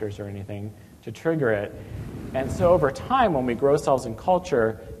growth factors or anything to trigger it. And so over time, when we grow cells in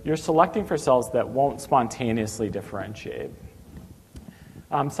culture, you're selecting for cells that won't spontaneously differentiate.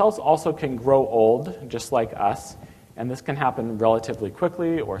 Cells also can grow old, just like us, and this can happen relatively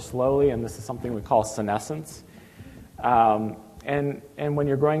quickly or slowly, and this is something we call senescence. And when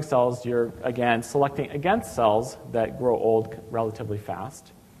you're growing cells, you're, again, selecting against cells that grow old relatively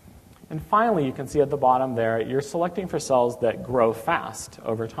fast. And finally, you can see at the bottom there, you're selecting for cells that grow fast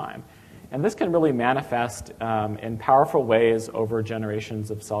over time. And this can really manifest in powerful ways over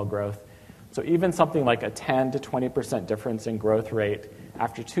generations of cell growth. So even something like a 10 to 20% difference in growth rate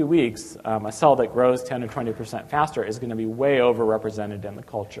after 2 weeks, a cell that grows 10 or 20% faster is going to be way overrepresented in the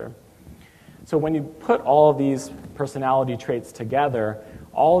culture. So when you put all of these personality traits together,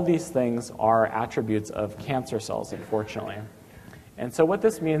 all of these things are attributes of cancer cells, unfortunately. And so what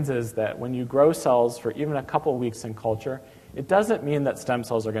this means is that when you grow cells for even a couple weeks in culture, it doesn't mean that stem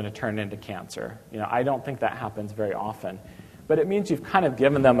cells are going to turn into cancer. I don't think that happens very often. But it means you've kind of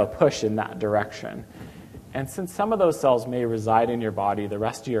given them a push in that direction. And since some of those cells may reside in your body the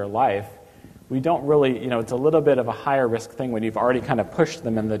rest of your life, we don't really, it's a little bit of a higher risk thing when you've already kind of pushed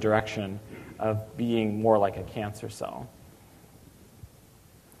them in the direction of being more like a cancer cell.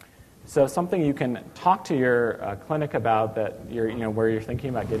 So something you can talk to your clinic about that where you're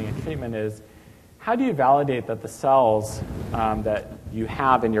thinking about getting a treatment is, how do you validate that the cells that you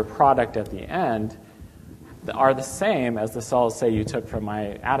have in your product at the end are the same as the cells, say, you took from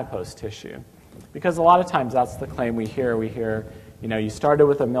my adipose tissue? Because a lot of times that's the claim we hear. We hear, you started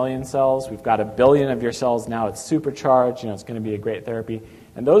with 1 million cells, we've got 1 billion of your cells now, it's supercharged, it's going to be a great therapy.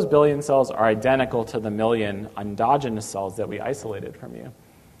 And those 1 billion cells are identical to the 1 million endogenous cells that we isolated from you.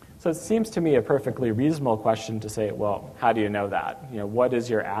 So it seems to me a perfectly reasonable question to say, well, how do you know that? What is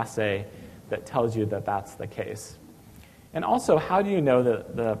your assay that tells you that that's the case? And also, how do you know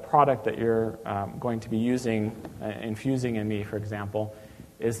that the product that you're going to be using, infusing in me, for example,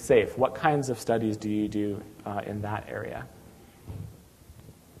 is safe? What kinds of studies do you do in that area?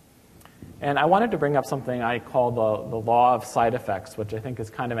 And I wanted to bring up something I call the law of side effects, which I think is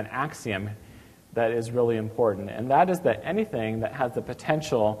kind of an axiom that is really important. And that is that anything that has the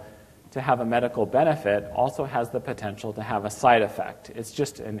potential to have a medical benefit also has the potential to have a side effect. It's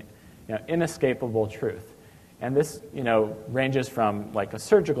just an inescapable truth. And this ranges from like a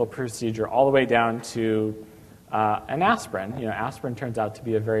surgical procedure all the way down to an aspirin. Aspirin turns out to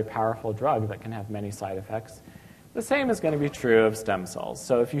be a very powerful drug that can have many side effects. The same is going to be true of stem cells.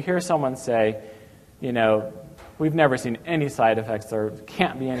 So if you hear someone say, we've never seen any side effects, there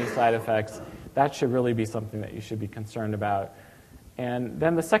can't be any side effects, that should really be something that you should be concerned about. And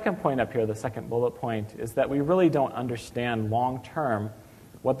then the second point up here, the second bullet point, is that we really don't understand long-term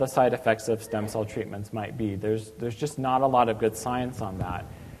what the side effects of stem cell treatments might be. There's just not a lot of good science on that.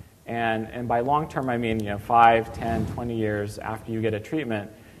 And by long-term, I mean 5, 10, 20 years after you get a treatment,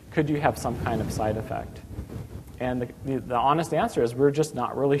 could you have some kind of side effect? And the honest answer is we're just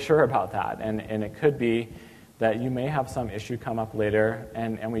not really sure about that. And it could be that you may have some issue come up later,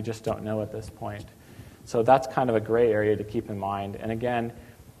 and we just don't know at this point. So that's kind of a gray area to keep in mind. And again,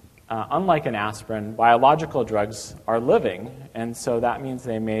 unlike an aspirin, biological drugs are living, and so that means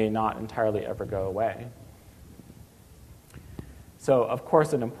they may not entirely ever go away. So, of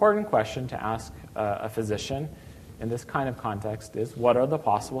course, an important question to ask a physician in this kind of context is, what are the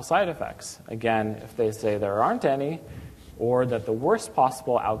possible side effects? Again, if they say there aren't any, or that the worst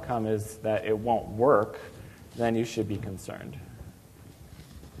possible outcome is that it won't work, then you should be concerned.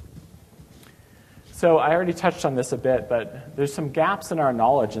 So I already touched on this a bit, but there's some gaps in our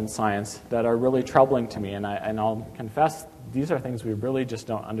knowledge in science that are really troubling to me, and I'll confess these are things we really just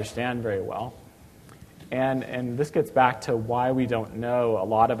don't understand very well. And this gets back to why we don't know a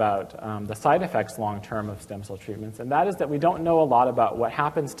lot about the side effects long-term of stem cell treatments, and that is that we don't know a lot about what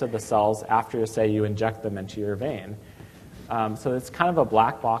happens to the cells after, say, you inject them into your vein. So it's kind of a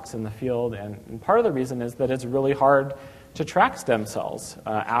black box in the field, and part of the reason is that it's really hard to track stem cells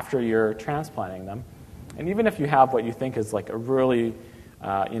after you're transplanting them. And even if you have what you think is like a really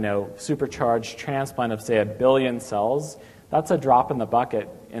supercharged transplant of, say, 1 billion cells, that's a drop in the bucket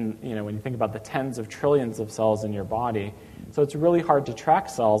in, when you think about the tens of trillions of cells in your body. So it's really hard to track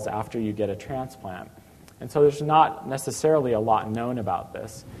cells after you get a transplant. And so there's not necessarily a lot known about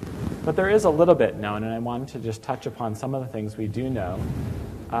this. But there is a little bit known, and I wanted to just touch upon some of the things we do know.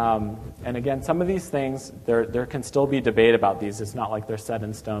 And again, some of these things, there can still be debate about these. It's not like they're set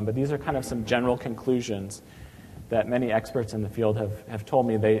in stone, but these are kind of some general conclusions that many experts in the field have told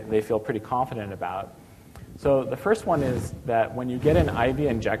me they feel pretty confident about. So the first one is that when you get an IV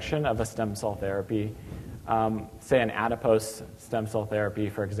injection of a stem cell therapy, say an adipose stem cell therapy,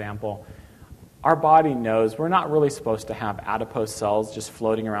 for example, our body knows we're not really supposed to have adipose cells just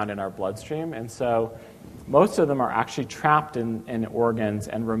floating around in our bloodstream, and so most of them are actually trapped in organs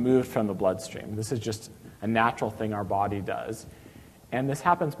and removed from the bloodstream. This is just a natural thing our body does. And this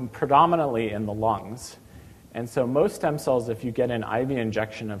happens predominantly in the lungs. And so most stem cells, if you get an IV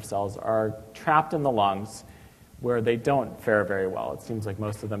injection of cells, are trapped in the lungs where they don't fare very well. It seems like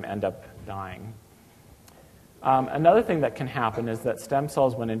most of them end up dying. Another thing that can happen is that stem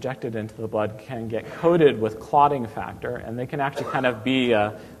cells, when injected into the blood, can get coated with clotting factor, and they can actually kind of be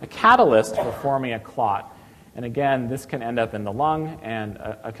a catalyst for forming a clot. And again, this can end up in the lung, and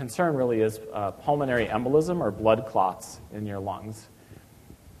a concern really is pulmonary embolism or blood clots in your lungs.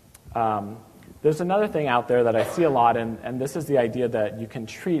 There's another thing out there that I see a lot, and this is the idea that you can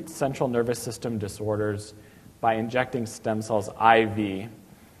treat central nervous system disorders by injecting stem cells IV.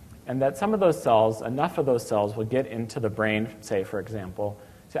 And that some of those cells, enough of those cells, will get into the brain, say, for example,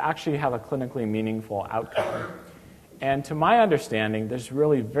 to actually have a clinically meaningful outcome. And to my understanding, there's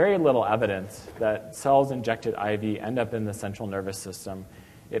really very little evidence that cells injected IV end up in the central nervous system.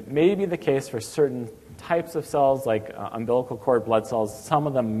 It may be the case for certain types of cells, like umbilical cord blood cells. Some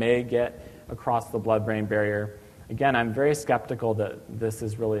of them may get across the blood-brain barrier. Again, I'm very skeptical that this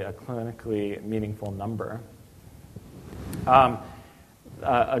is really a clinically meaningful number.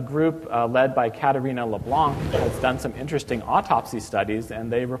 A group led by Katerina LeBlanc has done some interesting autopsy studies,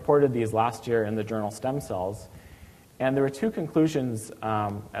 and they reported these last year in the journal Stem Cells. And there were two conclusions,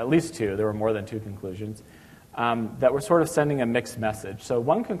 at least two, there were more than two conclusions, that were sort of sending a mixed message. So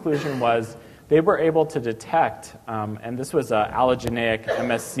one conclusion was they were able to detect, and this was an allogeneic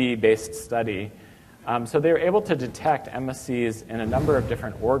MSC-based study, so they were able to detect MSCs in a number of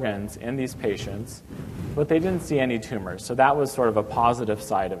different organs in these patients, but they didn't see any tumors. So that was sort of a positive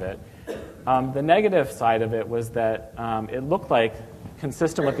side of it. The negative side of it was that it looked like,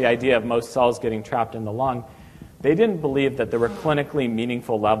 consistent with the idea of most cells getting trapped in the lung, they didn't believe that there were clinically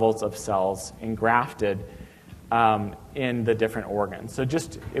meaningful levels of cells engrafted in the different organs. So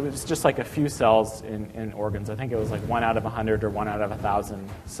it was just like a few cells in organs. I think it was like 1 out of 100 or 1 out of 1,000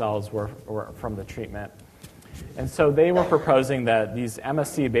 cells were from the treatment. And so they were proposing that these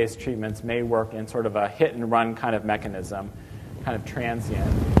MSC-based treatments may work in sort of a hit-and-run kind of mechanism, kind of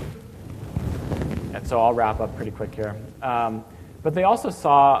transient. And so I'll wrap up pretty quick here. But they also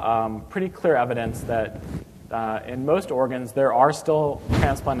saw pretty clear evidence that in most organs, there are still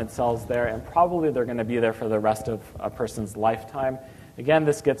transplanted cells there, and probably they're going to be there for the rest of a person's lifetime. Again,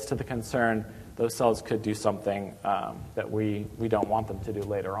 this gets to the concern those cells could do something that we don't want them to do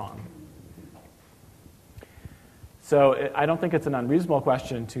later on. So I don't think it's an unreasonable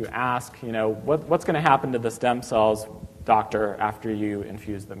question to ask, what's going to happen to the stem cells, doctor, after you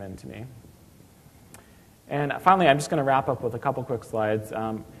infuse them into me? And finally, I'm just going to wrap up with a couple quick slides.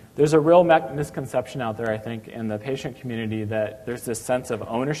 There's a real misconception out there, I think, in the patient community that there's this sense of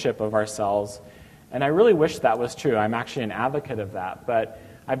ownership of our cells. And I really wish that was true. I'm actually an advocate of that. But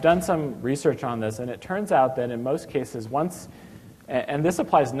I've done some research on this, and it turns out that in most cases, and this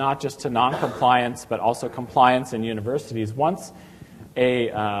applies not just to noncompliance, but also compliance in universities, once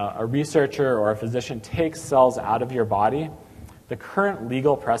a researcher or a physician takes cells out of your body, the current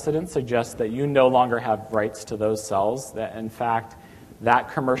legal precedent suggests that you no longer have rights to those cells, that in fact,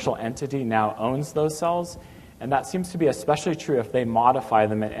 that commercial entity now owns those cells, and that seems to be especially true if they modify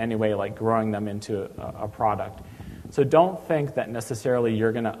them in any way, like growing them into a product. So don't think that necessarily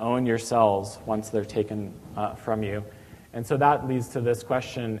you're going to own your cells once they're taken from you. And so that leads to this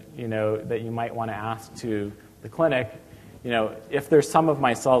question, that you might want to ask to the clinic, if there's some of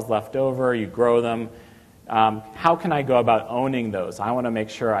my cells left over, you grow them, how can I go about owning those? I want to make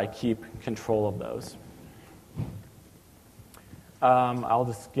sure I keep control of those. I'll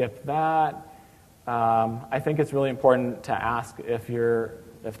just skip that. I think it's really important to ask if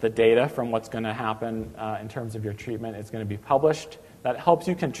the data from what's going to happen in terms of your treatment is going to be published. That helps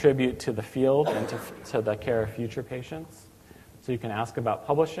you contribute to the field and to the care of future patients. So you can ask about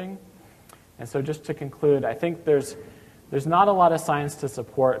publishing. And so just to conclude, I think there's not a lot of science to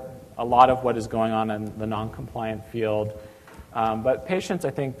support a lot of what is going on in the non-compliant field. But patients, I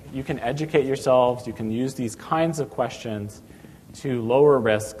think you can educate yourselves. You can use these kinds of questions to lower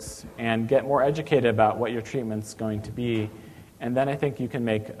risks and get more educated about what your treatment's going to be. And then I think you can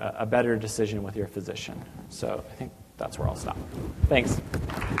make a better decision with your physician. So I think that's where I'll stop. Thanks.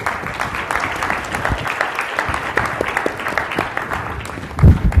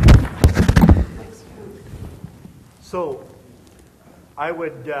 So I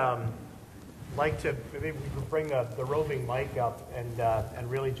would like to maybe we could bring the roving mic up and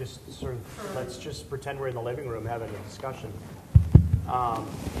really just sort of let's just pretend we're in the living room having a discussion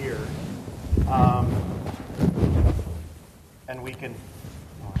here. And we can,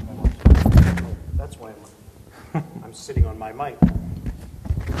 that's why I'm sitting on my mic.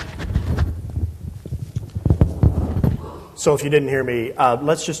 So if you didn't hear me,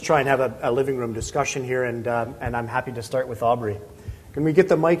 let's just try and have a living room discussion here, and I'm happy to start with Aubrey. Can we get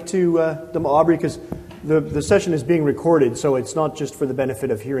the mic to Aubrey? Because the session is being recorded, so it's not just for the benefit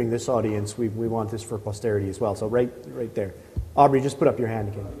of hearing this audience. We want this for posterity as well. So right there. Aubrey, just put up your hand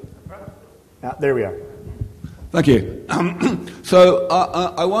again. There we are. Thank you. So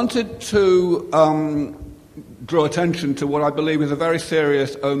I wanted to draw attention to what I believe is a very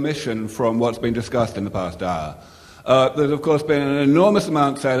serious omission from what's been discussed in the past hour. There's, of course, been an enormous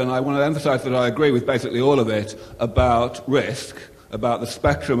amount said, and I want to emphasize that I agree with basically all of it, about risk, about the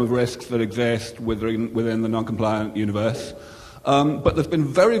spectrum of risks that exist within the non-compliant universe. But there's been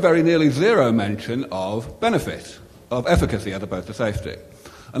very, very nearly zero mention of benefit, of efficacy as opposed to safety.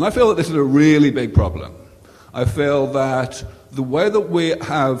 And I feel that this is a really big problem. I feel that the way that we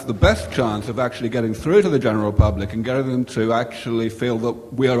have the best chance of actually getting through to the general public and getting them to actually feel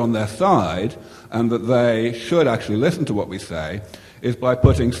that we are on their side and that they should actually listen to what we say is by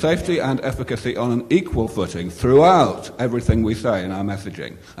putting safety and efficacy on an equal footing throughout everything we say in our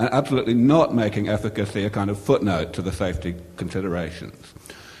messaging, and absolutely not making efficacy a kind of footnote to the safety considerations.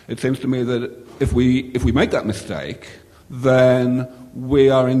 It seems to me that if we make that mistake, then we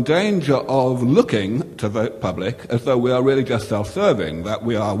are in danger of looking to the public as though we are really just self-serving, that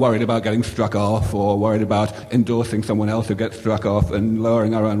we are worried about getting struck off or worried about endorsing someone else who gets struck off and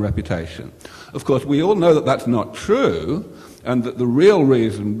lowering our own reputation. Of course, we all know that that's not true, and that the real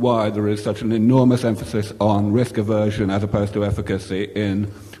reason why there is such an enormous emphasis on risk aversion as opposed to efficacy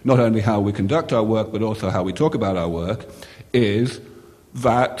in not only how we conduct our work but also how we talk about our work is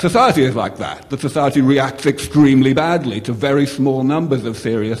that society is like that. The society reacts extremely badly to very small numbers of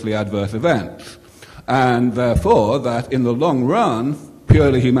seriously adverse events. And therefore, that in the long run,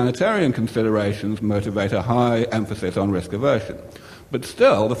 purely humanitarian considerations motivate a high emphasis on risk aversion. But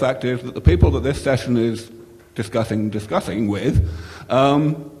still, the fact is that the people that this session is discussing with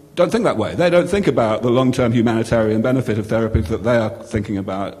don't think that way. They don't think about the long-term humanitarian benefit of therapies that they are thinking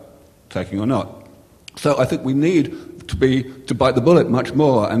about taking or not. So I think we need to bite the bullet much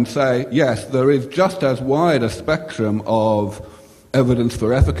more and say, yes, there is just as wide a spectrum of evidence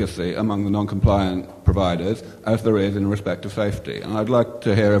for efficacy among the non-compliant providers as there is in respect to safety. And I'd like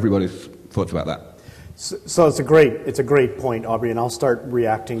to hear everybody's thoughts about that. So it's a great point, Aubrey, and I'll start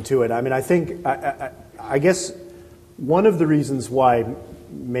reacting to it. I mean, I guess one of the reasons why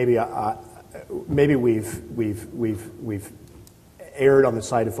maybe we've erred on the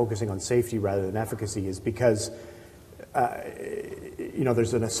side of focusing on safety rather than efficacy is because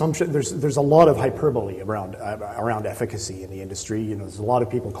there's an assumption, there's a lot of hyperbole around efficacy in the industry. There's a lot of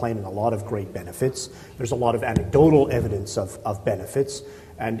people claiming a lot of great benefits. There's a lot of anecdotal evidence of benefits.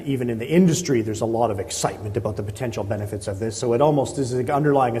 And even in the industry, there's a lot of excitement about the potential benefits of this. So it almost is an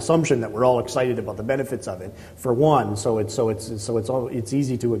underlying assumption that we're all excited about the benefits of it. For one, it's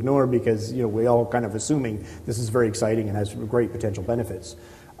easy to ignore because we all kind of assuming this is very exciting and has great potential benefits.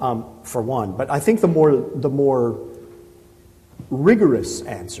 For one, but I think the more rigorous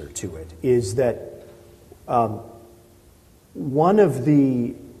answer to it is that one of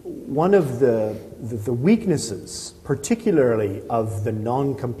the weaknesses, particularly of the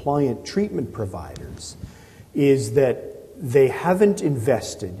non-compliant treatment providers, is that they haven't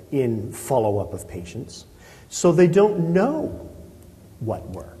invested in follow-up of patients, so they don't know what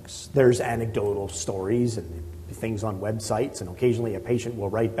works. There's anecdotal stories and things on websites, and occasionally a patient will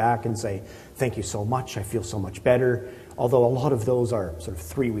write back and say, "Thank you so much, I feel so much better," although a lot of those are sort of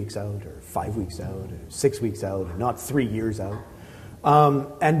 3 weeks out or 5 weeks out or 6 weeks out and not 3 years out.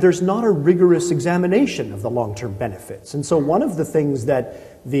 And there's not a rigorous examination of the long-term benefits. And so one of the things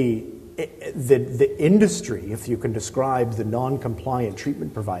that the industry, if you can describe the non-compliant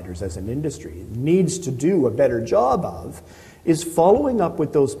treatment providers as an industry, needs to do a better job of is following up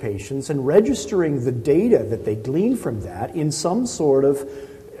with those patients and registering the data that they glean from that in some sort of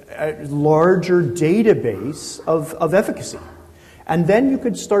larger database of efficacy. And then you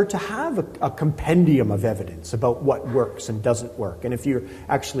could start to have a compendium of evidence about what works and doesn't work. And if you're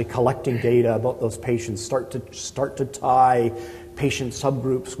actually collecting data about those patients, start to tie patient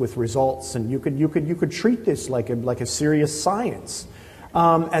subgroups with results, and you could treat this like a serious science.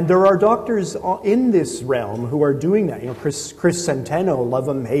 And there are doctors in this realm who are doing that. Chris Centeno, love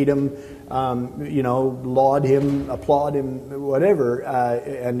him, hate him, laud him, applaud him, whatever.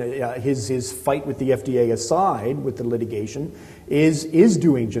 And his fight with the FDA aside, with the litigation, is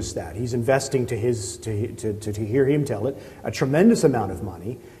doing just that. He's investing to hear him tell it a tremendous amount of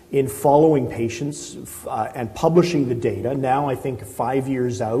money in following patients and publishing the data. Now I think 5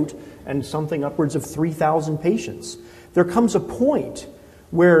 years out and something upwards of 3,000 patients. There comes a point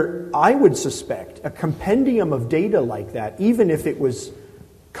where I would suspect a compendium of data like that, even if it was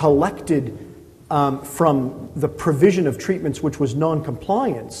collected from the provision of treatments which was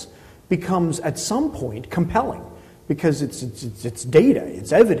non-compliance, becomes at some point compelling, because it's data,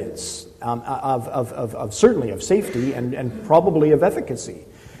 it's evidence of certainly of safety and probably of efficacy.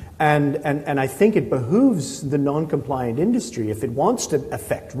 And I think it behooves the non-compliant industry, if it wants to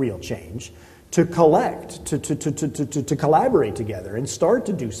affect real change, to collect, to collaborate together and start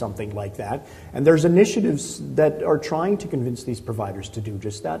to do something like that. And there's initiatives that are trying to convince these providers to do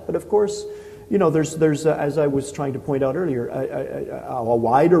just that. But of course, you know, there's as I was trying to point out earlier, a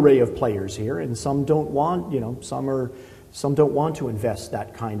wide array of players here, and some don't want, you know, some don't want to invest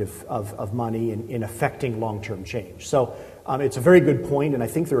that kind of money in affecting long-term change. So it's a very good point, and I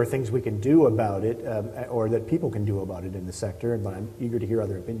think there are things we can do about it, or that people can do about it in the sector, but I'm eager to hear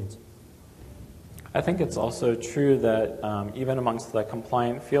other opinions. I think it's also true that even amongst the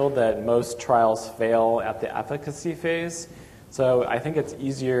compliant field, that most trials fail at the efficacy phase. So I think it's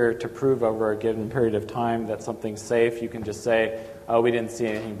easier to prove over a given period of time that something's safe. You can just say, oh, we didn't see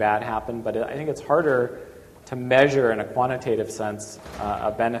anything bad happen. But I think it's harder to measure in a quantitative sense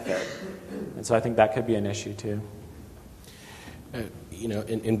a benefit. And so I think that could be an issue too. You know,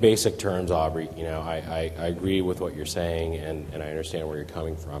 in basic terms, Aubrey, you know, I agree with what you're saying, and I understand where you're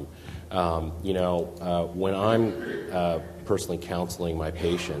coming from. You know, when I'm personally counseling my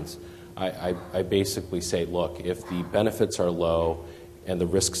patients, I basically say, look, if the benefits are low and the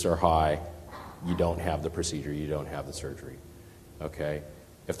risks are high, you don't have the procedure, you don't have the surgery, okay?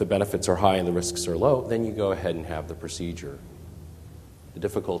 If the benefits are high and the risks are low, then you go ahead and have the procedure. The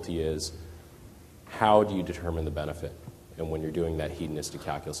difficulty is, how do you determine the benefit? And when you're doing that hedonistic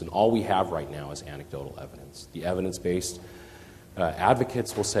calculus, and all we have right now is anecdotal evidence. The evidence-based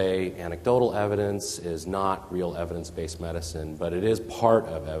advocates will say anecdotal evidence is not real evidence-based medicine, but it is part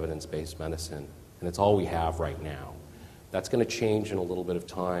of evidence-based medicine, and it's all we have right now. That's going to change in a little bit of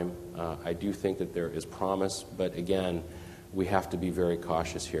time. I do think that there is promise, but again, we have to be very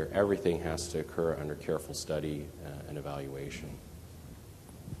cautious here. Everything has to occur under careful study and evaluation.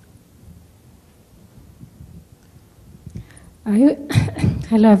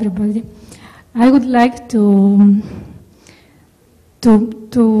 Hello, everybody. I would like to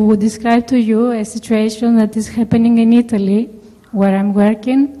describe to you a situation that is happening in Italy, where I'm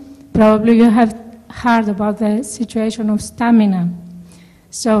working. Probably you have heard about the situation of stamina.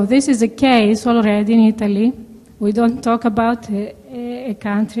 So this is a case already in Italy. We don't talk about a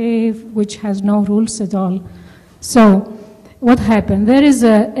country which has no rules at all. So what happened? There is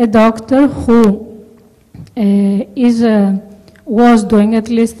a doctor who was doing, at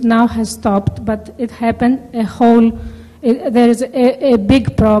least now has stopped, but it happened there is a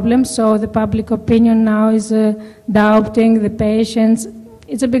big problem, so the public opinion now is doubting the patients.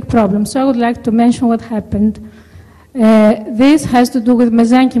 It's a big problem. So I would like to mention what happened. This has to do with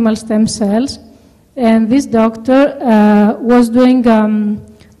mesenchymal stem cells, and this doctor was doing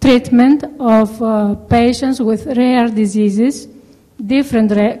treatment of patients with rare diseases,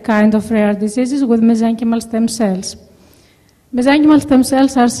 different kind of rare diseases with mesenchymal stem cells. Mesenchymal stem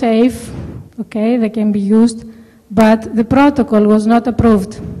cells are safe, okay, they can be used, but the protocol was not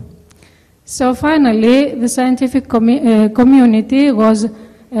approved. So finally, the scientific community was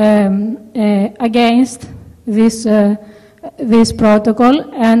against this protocol,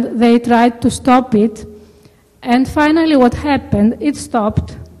 and they tried to stop it. And finally, what happened? It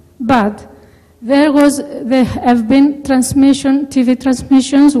stopped, but there have been TV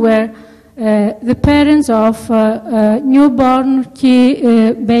transmissions where the parents of newborn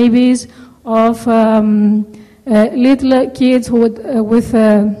babies, of little kids with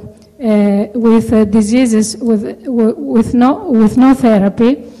diseases with no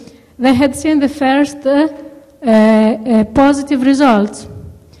therapy, they had seen the first positive results.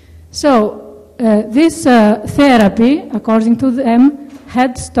 So this therapy, according to them,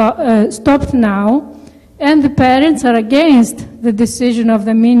 had stopped now, and the parents are against the decision of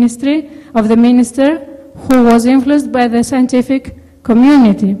the minister, who was influenced by the scientific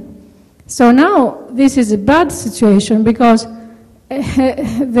community. So now this is a bad situation because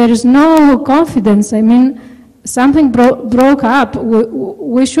there is no confidence. I mean, something broke up.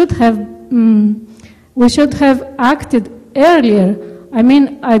 We should have acted earlier. I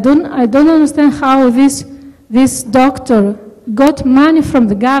mean, I don't understand how this doctor got money from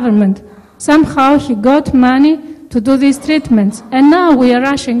the government. Somehow he got money to do these treatments, and now we are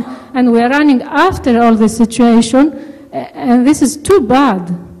rushing and we are running after all this situation, and this is too bad.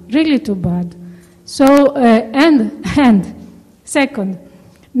 really too bad. So, and second,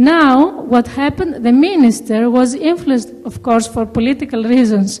 now what happened, the minister was influenced, of course, for political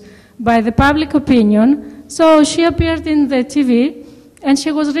reasons, by the public opinion. So she appeared in the TV, and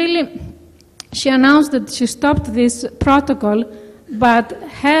she announced that she stopped this protocol, but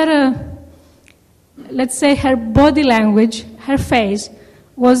her, let's say her body language, her face,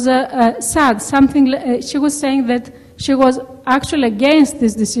 was sad. She was saying that she was actually against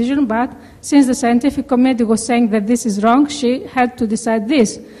this decision, but since the scientific committee was saying that this is wrong, she had to decide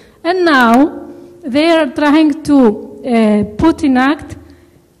this. And now they are trying to put in act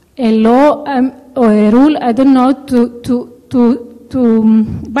a law or a rule, I don't know,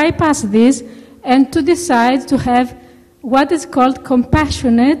 to bypass this and to decide to have what is called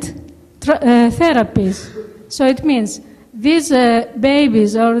compassionate therapies. So it means these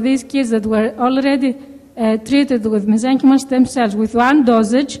babies or these kids that were already treated with mesenchymal stem cells with one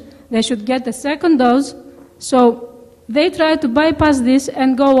dosage, they should get a second dose. So they try to bypass this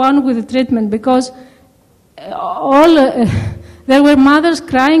and go on with the treatment because there were mothers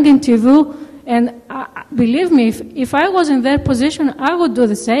crying in TV, and believe me, if I was in their position, I would do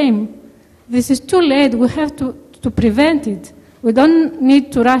the same. This is too late. We have to prevent it. We don't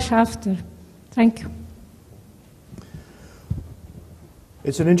need to rush after. Thank you.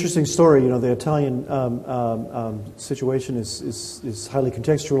 It's an interesting story. You know, the Italian situation is highly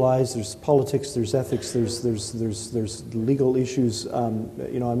contextualized. There's politics, there's ethics, there's legal issues.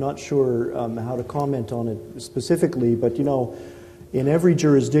 You know, I'm not sure how to comment on it specifically, but you know, in every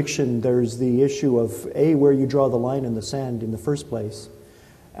jurisdiction, there's the issue of A, where you draw the line in the sand in the first place,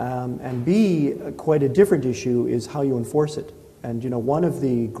 and B, quite a different issue is how you enforce it. And you know, one of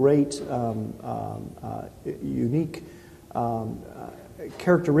the great unique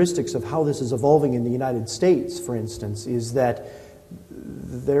characteristics of how this is evolving in the United States, for instance, is that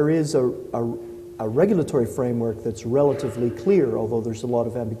there is a regulatory framework that's relatively clear, although there's a lot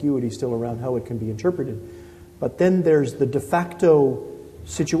of ambiguity still around how it can be interpreted. But then there's the de facto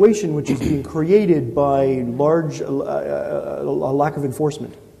situation which is being created by a lack of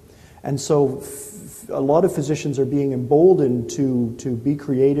enforcement. And so a lot of physicians are being emboldened to be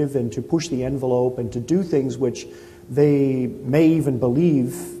creative and to push the envelope and to do things which they may even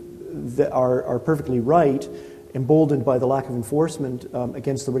believe that are perfectly right, emboldened by the lack of enforcement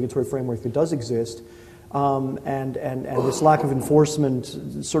against the regulatory framework that does exist. And this lack of enforcement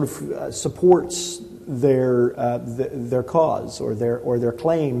sort of supports their cause or their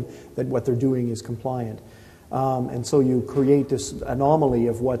claim that what they're doing is compliant. And so you create this anomaly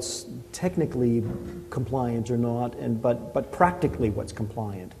of what's technically compliant or not, but practically what's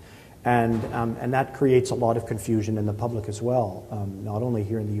compliant. And that creates a lot of confusion in the public as well, not only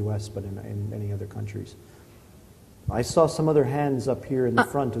here in the U.S., but in many other countries. I saw some other hands up here in the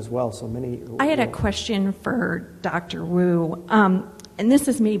front as well, so many... I had a question for Dr. Wu, and this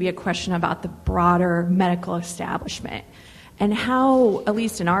is maybe a question about the broader medical establishment and how, at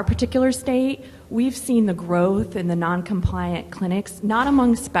least in our particular state, we've seen the growth in the non-compliant clinics, not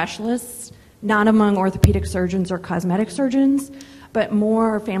among specialists, not among orthopedic surgeons or cosmetic surgeons, but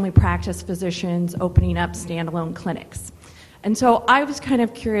more family practice physicians opening up standalone clinics. And so I was kind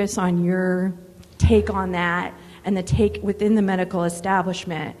of curious on your take on that and the take within the medical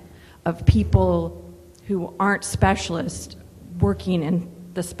establishment of people who aren't specialists working in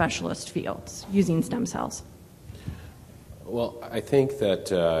the specialist fields using stem cells. Well, I think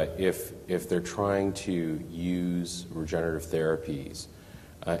that if they're trying to use regenerative therapies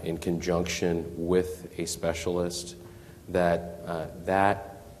in conjunction with a specialist, that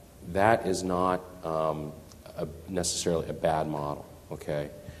is not necessarily a bad model. Okay,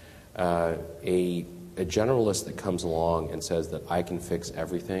 a generalist that comes along and says that I can fix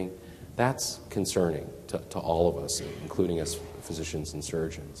everything, that's concerning to all of us, including as physicians and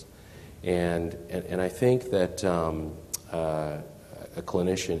surgeons. And I think that a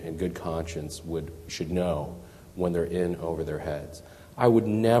clinician in good conscience should know when they're in over their heads. I would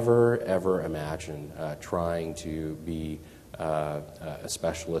never, ever imagine trying to be a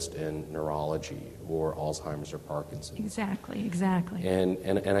specialist in neurology or Alzheimer's or Parkinson's. Exactly, exactly.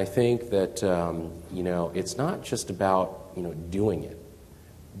 And I think that, you know, it's not just about, you know, doing it.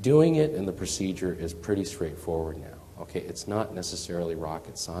 Doing it in the procedure is pretty straightforward now, okay? It's not necessarily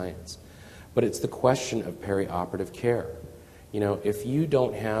rocket science. But it's the question of perioperative care. You know, if you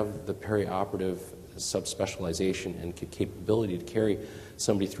don't have the perioperative subspecialization and capability to carry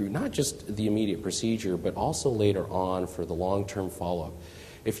somebody through not just the immediate procedure, but also later on for the long-term follow-up,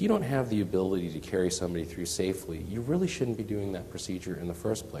 if you don't have the ability to carry somebody through safely, you really shouldn't be doing that procedure in the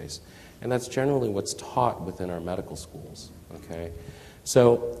first place. And that's generally what's taught within our medical schools, okay?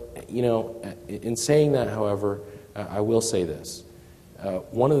 So in saying that, however, I will say this.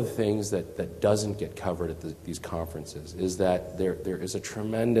 One of the things that doesn't get covered at these conferences is that there is a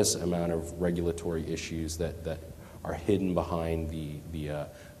tremendous amount of regulatory issues that are hidden behind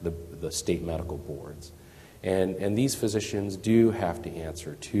the state medical boards. And these physicians do have to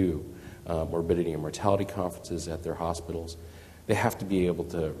answer to morbidity and mortality conferences at their hospitals. They have to be able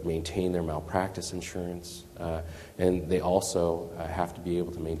to maintain their malpractice insurance, and they also have to be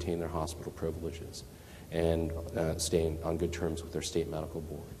able to maintain their hospital privileges and stay on good terms with their state medical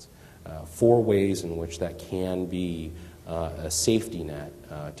boards. 4 ways in which that can be a safety net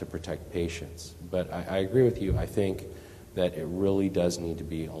to protect patients. But I agree with you. I think that it really does need to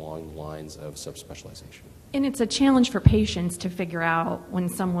be along the lines of subspecialization. And it's a challenge for patients to figure out when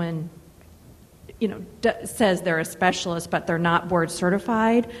someone says they're a specialist but they're not board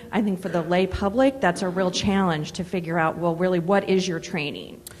certified. I think for the lay public, that's a real challenge to figure out, well, really, what is your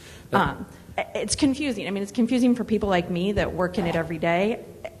training? It's confusing. I mean, it's confusing for people like me that work in it every day.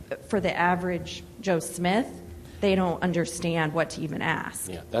 For the average Joe Smith, they don't understand what to even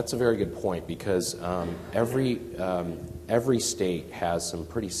ask. Yeah, that's a very good point, because every state has some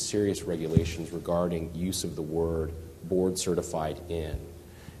pretty serious regulations regarding use of the word board certified in.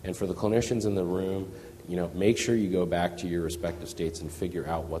 And for the clinicians in the room, make sure you go back to your respective states and figure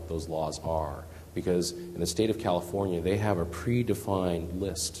out what those laws are. Because in the state of California, they have a predefined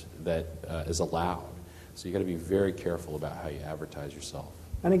list that is allowed. So you've got to be very careful about how you advertise yourself.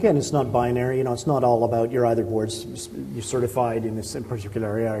 And again, it's not binary. It's not all about you're either board you're certified in this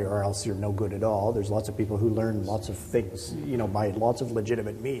particular area or else you're no good at all. There's lots of people who learn lots of things, by lots of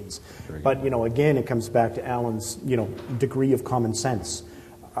legitimate means. But, again, it comes back to Allan's, degree of common sense.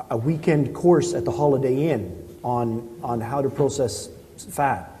 A weekend course at the Holiday Inn on how to process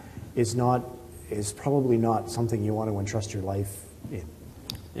fat is probably not something you want to entrust your life in.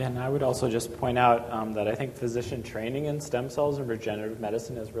 Yeah, and I would also just point out that I think physician training in stem cells and regenerative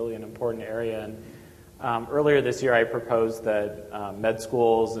medicine is really an important area. And earlier this year, I proposed that med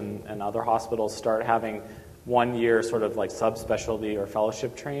schools and other hospitals start having 1 year sort of like subspecialty or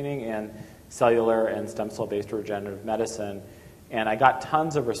fellowship training in cellular and stem cell-based regenerative medicine. And I got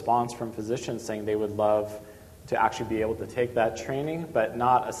tons of response from physicians saying they would love to actually be able to take that training, but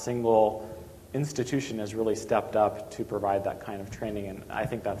not a single institution has really stepped up to provide that kind of training, and I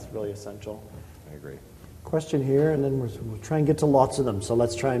think that's really essential. I agree. Question here, and then we'll try and get to lots of them, so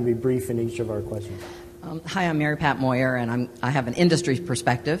let's try and be brief in each of our questions. Hi, I'm Mary Pat Moyer, and I have an industry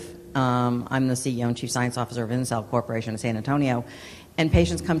perspective. I'm the CEO and Chief Science Officer of Incell Corporation in San Antonio, and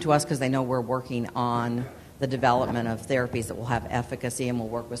patients come to us because they know we're working on the development of therapies that will have efficacy, and we'll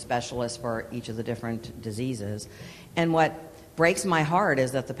work with specialists for each of the different diseases. And what breaks my heart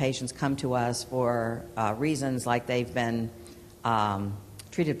is that the patients come to us for reasons like they've been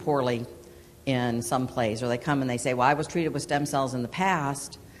treated poorly in some place, or they come and they say, well, I was treated with stem cells in the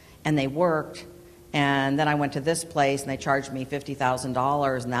past and they worked, and then I went to this place and they charged me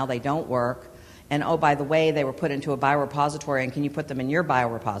 $50,000 and now they don't work, and oh, by the way, they were put into a biorepository, and can you put them in your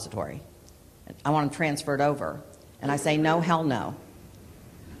biorepository? I want them transferred over. And I say, no, hell no.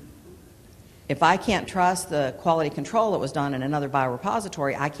 If I can't trust the quality control that was done in another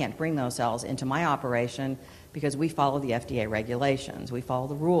biorepository, I can't bring those cells into my operation because we follow the FDA regulations. We follow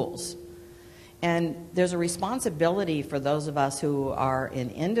the rules. And there's a responsibility for those of us who are in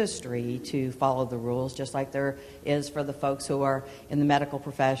industry to follow the rules, just like there is for the folks who are in the medical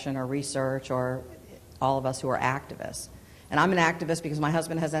profession or research, or all of us who are activists. And I'm an activist because my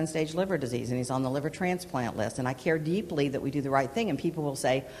husband has end-stage liver disease and he's on the liver transplant list, and I care deeply that we do the right thing. And people will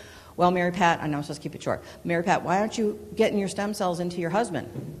say, well, Mary Pat, I know I'm supposed to keep it short. Mary Pat, why aren't you getting your stem cells into your husband?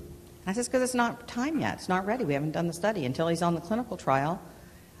 And I said, because it's not time yet. It's not ready. We haven't done the study. Until he's on the clinical trial,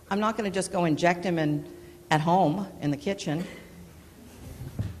 I'm not going to just go inject him at home in the kitchen.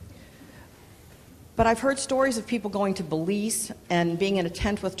 But I've heard stories of people going to Belize and being in a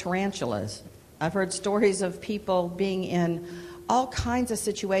tent with tarantulas. I've heard stories of people being in all kinds of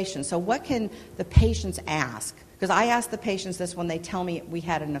situations. So what can the patients ask? Because I ask the patients this when they tell me we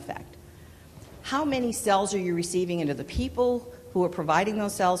had an effect. How many cells are you receiving, and do the people who are providing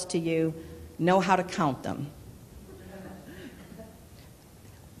those cells to you know how to count them?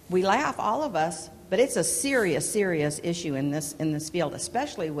 We laugh, all of us, but it's a serious, serious issue in this field,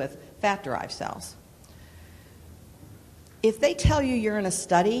 especially with fat-derived cells. If they tell you you're in a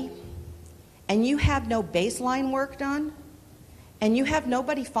study and you have no baseline work done and you have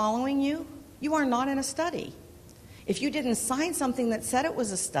nobody following you, you are not in a study. If you didn't sign something that said it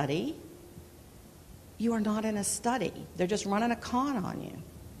was a study, you are not in a study. They're just running a con on you.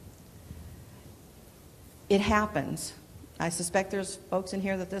 It happens. I suspect there's folks in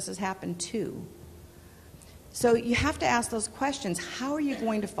here that this has happened to. So you have to ask those questions. How are you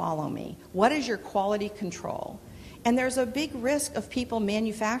going to follow me? What is your quality control? And there's a big risk of people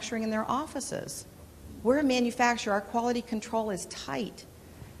manufacturing in their offices. We're a manufacturer. Our quality control is tight.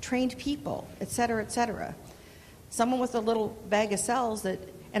 Trained people, et cetera, et cetera. Someone with a little bag of cells that,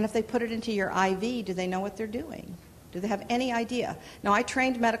 and if they put it into your IV, do they know what they're doing? Do they have any idea? Now, I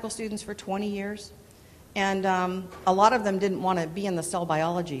trained medical students for 20 years, and a lot of them didn't want to be in the cell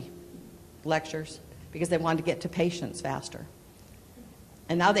biology lectures because they wanted to get to patients faster.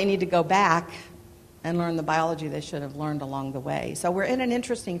 And now they need to go back and learn the biology they should have learned along the way. So we're in an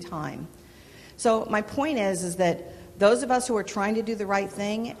interesting time. So my point is that those of us who are trying to do the right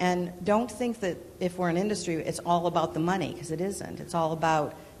thing, and don't think that if we're in industry, it's all about the money, because it isn't. It's all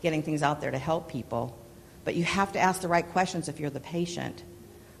about getting things out there to help people. But you have to ask the right questions if you're the patient.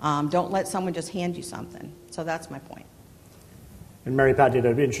 Don't let someone just hand you something. So that's my point. And Mary Pat did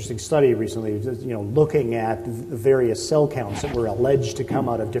an interesting study recently, looking at the various cell counts that were alleged to come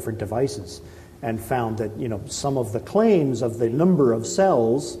out of different devices, and found that some of the claims of the number of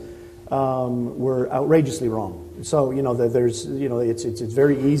cells were outrageously wrong. So there's it's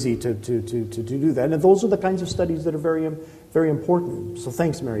very easy to do that, and those are the kinds of studies that are very very important. So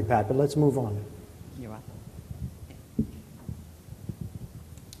thanks, Mary Pat. But let's move on. You're welcome.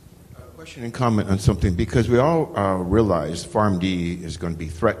 Question and comment on something, because we all realize PharmD is going to be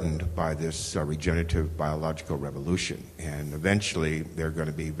threatened by this regenerative biological revolution, and eventually they're going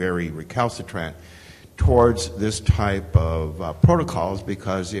to be very recalcitrant towards this type of protocols,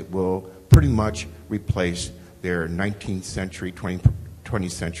 because it will pretty much replace their 19th century,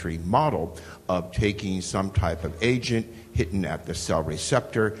 20th century model of taking some type of agent, hitting at the cell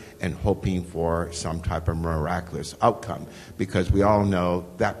receptor, and hoping for some type of miraculous outcome. Because we all know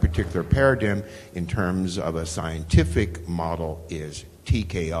that particular paradigm in terms of a scientific model is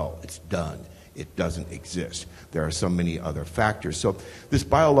TKO. It's done. It doesn't exist. There are so many other factors. So this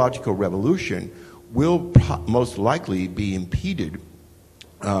biological revolution will most likely be impeded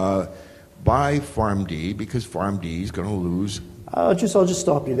by PharmD, because PharmD is going to lose. I'll just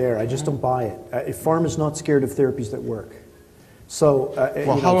stop you there. I just don't buy it. Pharma is not scared of therapies that work. So,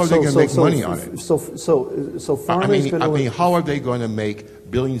 how are they going to make money on it? So pharma is going to. I mean, how are they going to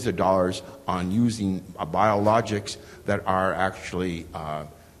make billions of dollars on using biologics that are actually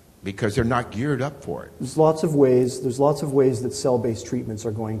because they're not geared up for it? There's lots of ways that cell-based treatments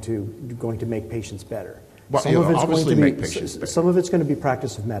are going to make patients better. Well, Some of it's obviously going to make be patients better. Some of it's going to be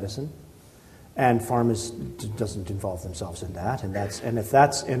practice of medicine. And pharma doesn't involve themselves in that, and if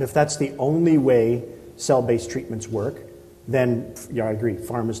that's the only way cell-based treatments work, then I agree.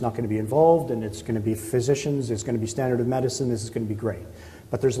 Pharma is not going to be involved, and it's going to be physicians. It's going to be standard of medicine. This is going to be great.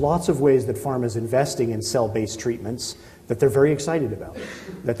 But there's lots of ways that pharma is investing in cell-based treatments that they're very excited about.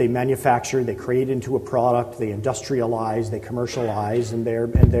 That they manufacture, they create into a product, they industrialize, they commercialize, and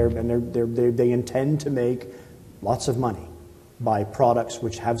they intend to make lots of money by products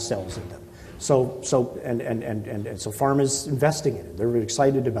which have cells in them. So pharma's investing in it. They're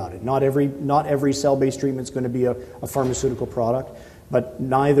excited about it. Not every cell-based treatment is going to be a pharmaceutical product, but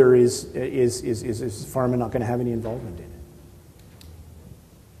neither is pharma not going to have any involvement in it.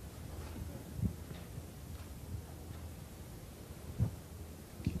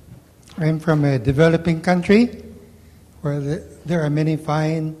 I'm from a developing country where there are many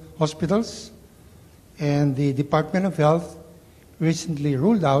fine hospitals, and the Department of Health recently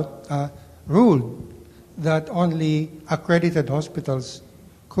ruled that only accredited hospitals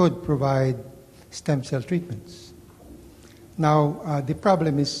could provide stem cell treatments. Now, the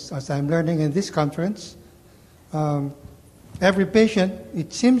problem is, as I'm learning in this conference, every patient,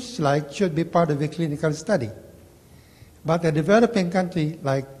 it seems like, should be part of a clinical study. But a developing country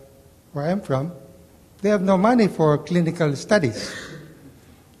like where I'm from, they have no money for clinical studies.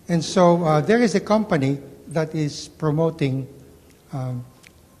 And so there is a company that is promoting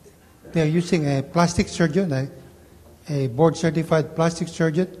they're using a plastic surgeon, a board-certified plastic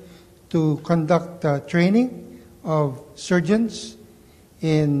surgeon, to conduct training of surgeons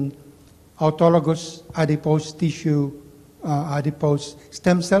in autologous adipose tissue, adipose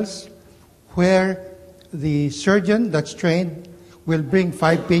stem cells, where the surgeon that's trained will bring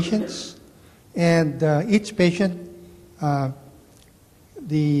 5 patients, and each patient,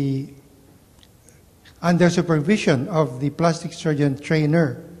 under supervision of the plastic surgeon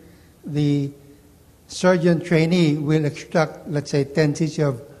trainer, the surgeon trainee will extract, let's say, 10 cc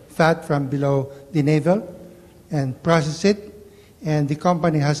of fat from below the navel and process it. And the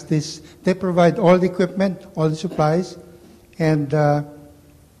company has this, they provide all the equipment, all the supplies, and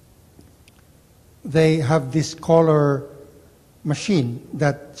they have this color machine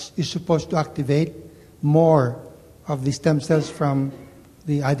that is supposed to activate more of the stem cells from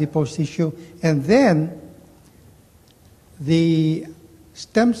the adipose tissue, and then the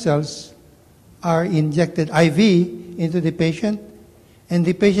stem cells are injected IV into the patient, and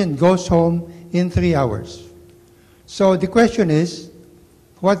the patient goes home in 3 hours. So the question is,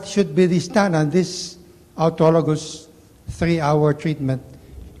 what should be the stand on this autologous 3-hour treatment?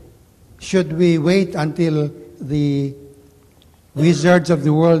 Should we wait until the wizards of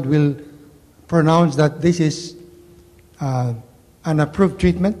the world will pronounce that this is an approved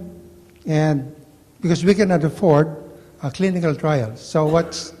treatment? And because we cannot afford a clinical trial, so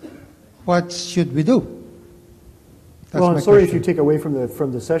what should we do? That's well, I'm my sorry question. if you take away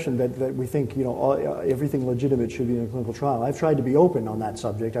from the session that we think everything legitimate should be in a clinical trial. I've tried to be open on that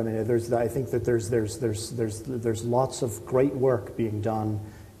subject. I mean, I think that there's lots of great work being done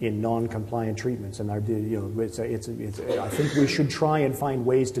in non-compliant treatments, and I think we should try and find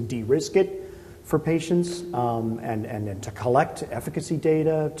ways to de-risk it for patients and to collect efficacy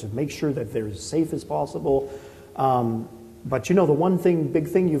data to make sure that they're as safe as possible. But the one big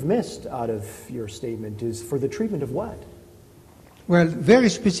thing you've missed out of your statement is for the treatment of what? Well, very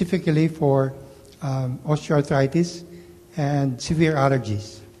specifically for osteoarthritis and severe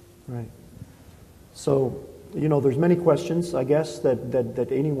allergies. Right. So, there's many questions, I guess,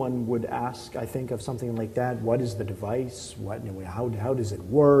 that anyone would ask, I think, of something like that. What is the device? How does it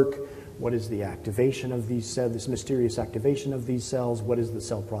work? What is the activation of these cells, this mysterious activation of these cells? What does the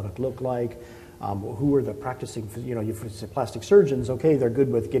cell product look like? Who are the practicing, plastic surgeons, okay, they're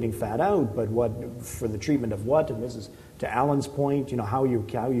good with getting fat out, but what for the treatment of what? And this is to Allan's point, how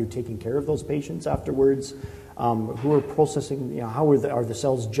are you taking care of those patients afterwards? Who are processing, how are the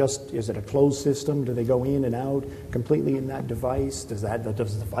cells is it a closed system? Do they go in and out completely in that device? Does the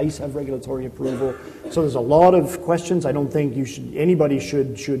device have regulatory approval? So there's a lot of questions. I don't think anybody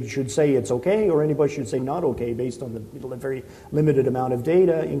should say it's okay, or anybody should say not okay based on the very limited amount of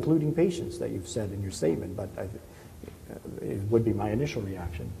data, including patients that you've said in your statement, but it would be my initial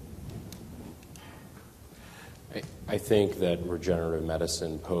reaction. I think that regenerative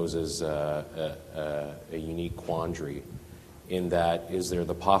medicine poses a unique quandary in that is there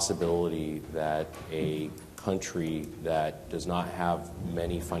the possibility that a country that does not have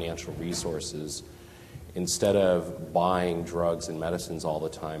many financial resources, instead of buying drugs and medicines all the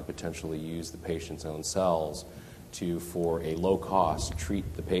time, potentially use the patient's own cells to, for a low cost,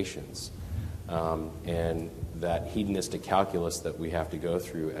 treat the patients. And that hedonistic calculus that we have to go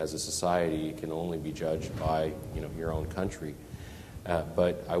through as a society can only be judged by your own country.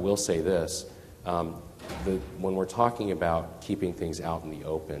 But I will say this, when we're talking about keeping things out in the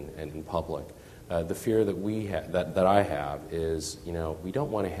open and in public, the fear that that I have is, we don't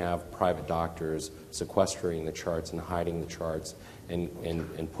want to have private doctors sequestering the charts and hiding the charts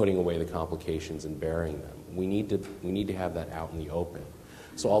and putting away the complications and burying them. We need to have that out in the open.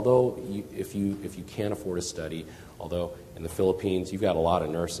 So although if you can't afford a study, although in the Philippines you've got a lot of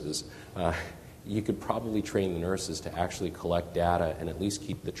nurses, you could probably train the nurses to actually collect data and at least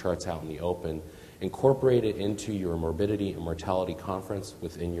keep the charts out in the open, incorporate it into your morbidity and mortality conference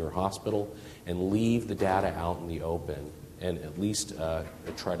within your hospital, and leave the data out in the open, and at least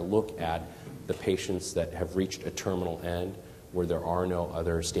try to look at the patients that have reached a terminal end where there are no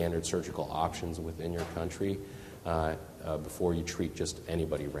other standard surgical options within your country. Before you treat just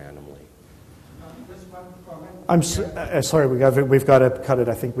anybody randomly. I'm sorry, we've got to cut it.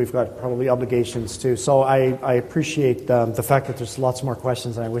 I think we've got probably obligations too. So I appreciate the fact that there's lots more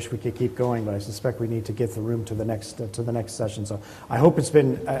questions, and I wish we could keep going, but I suspect we need to get the room to the next session. So I hope it's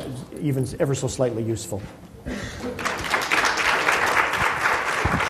been even ever so slightly useful.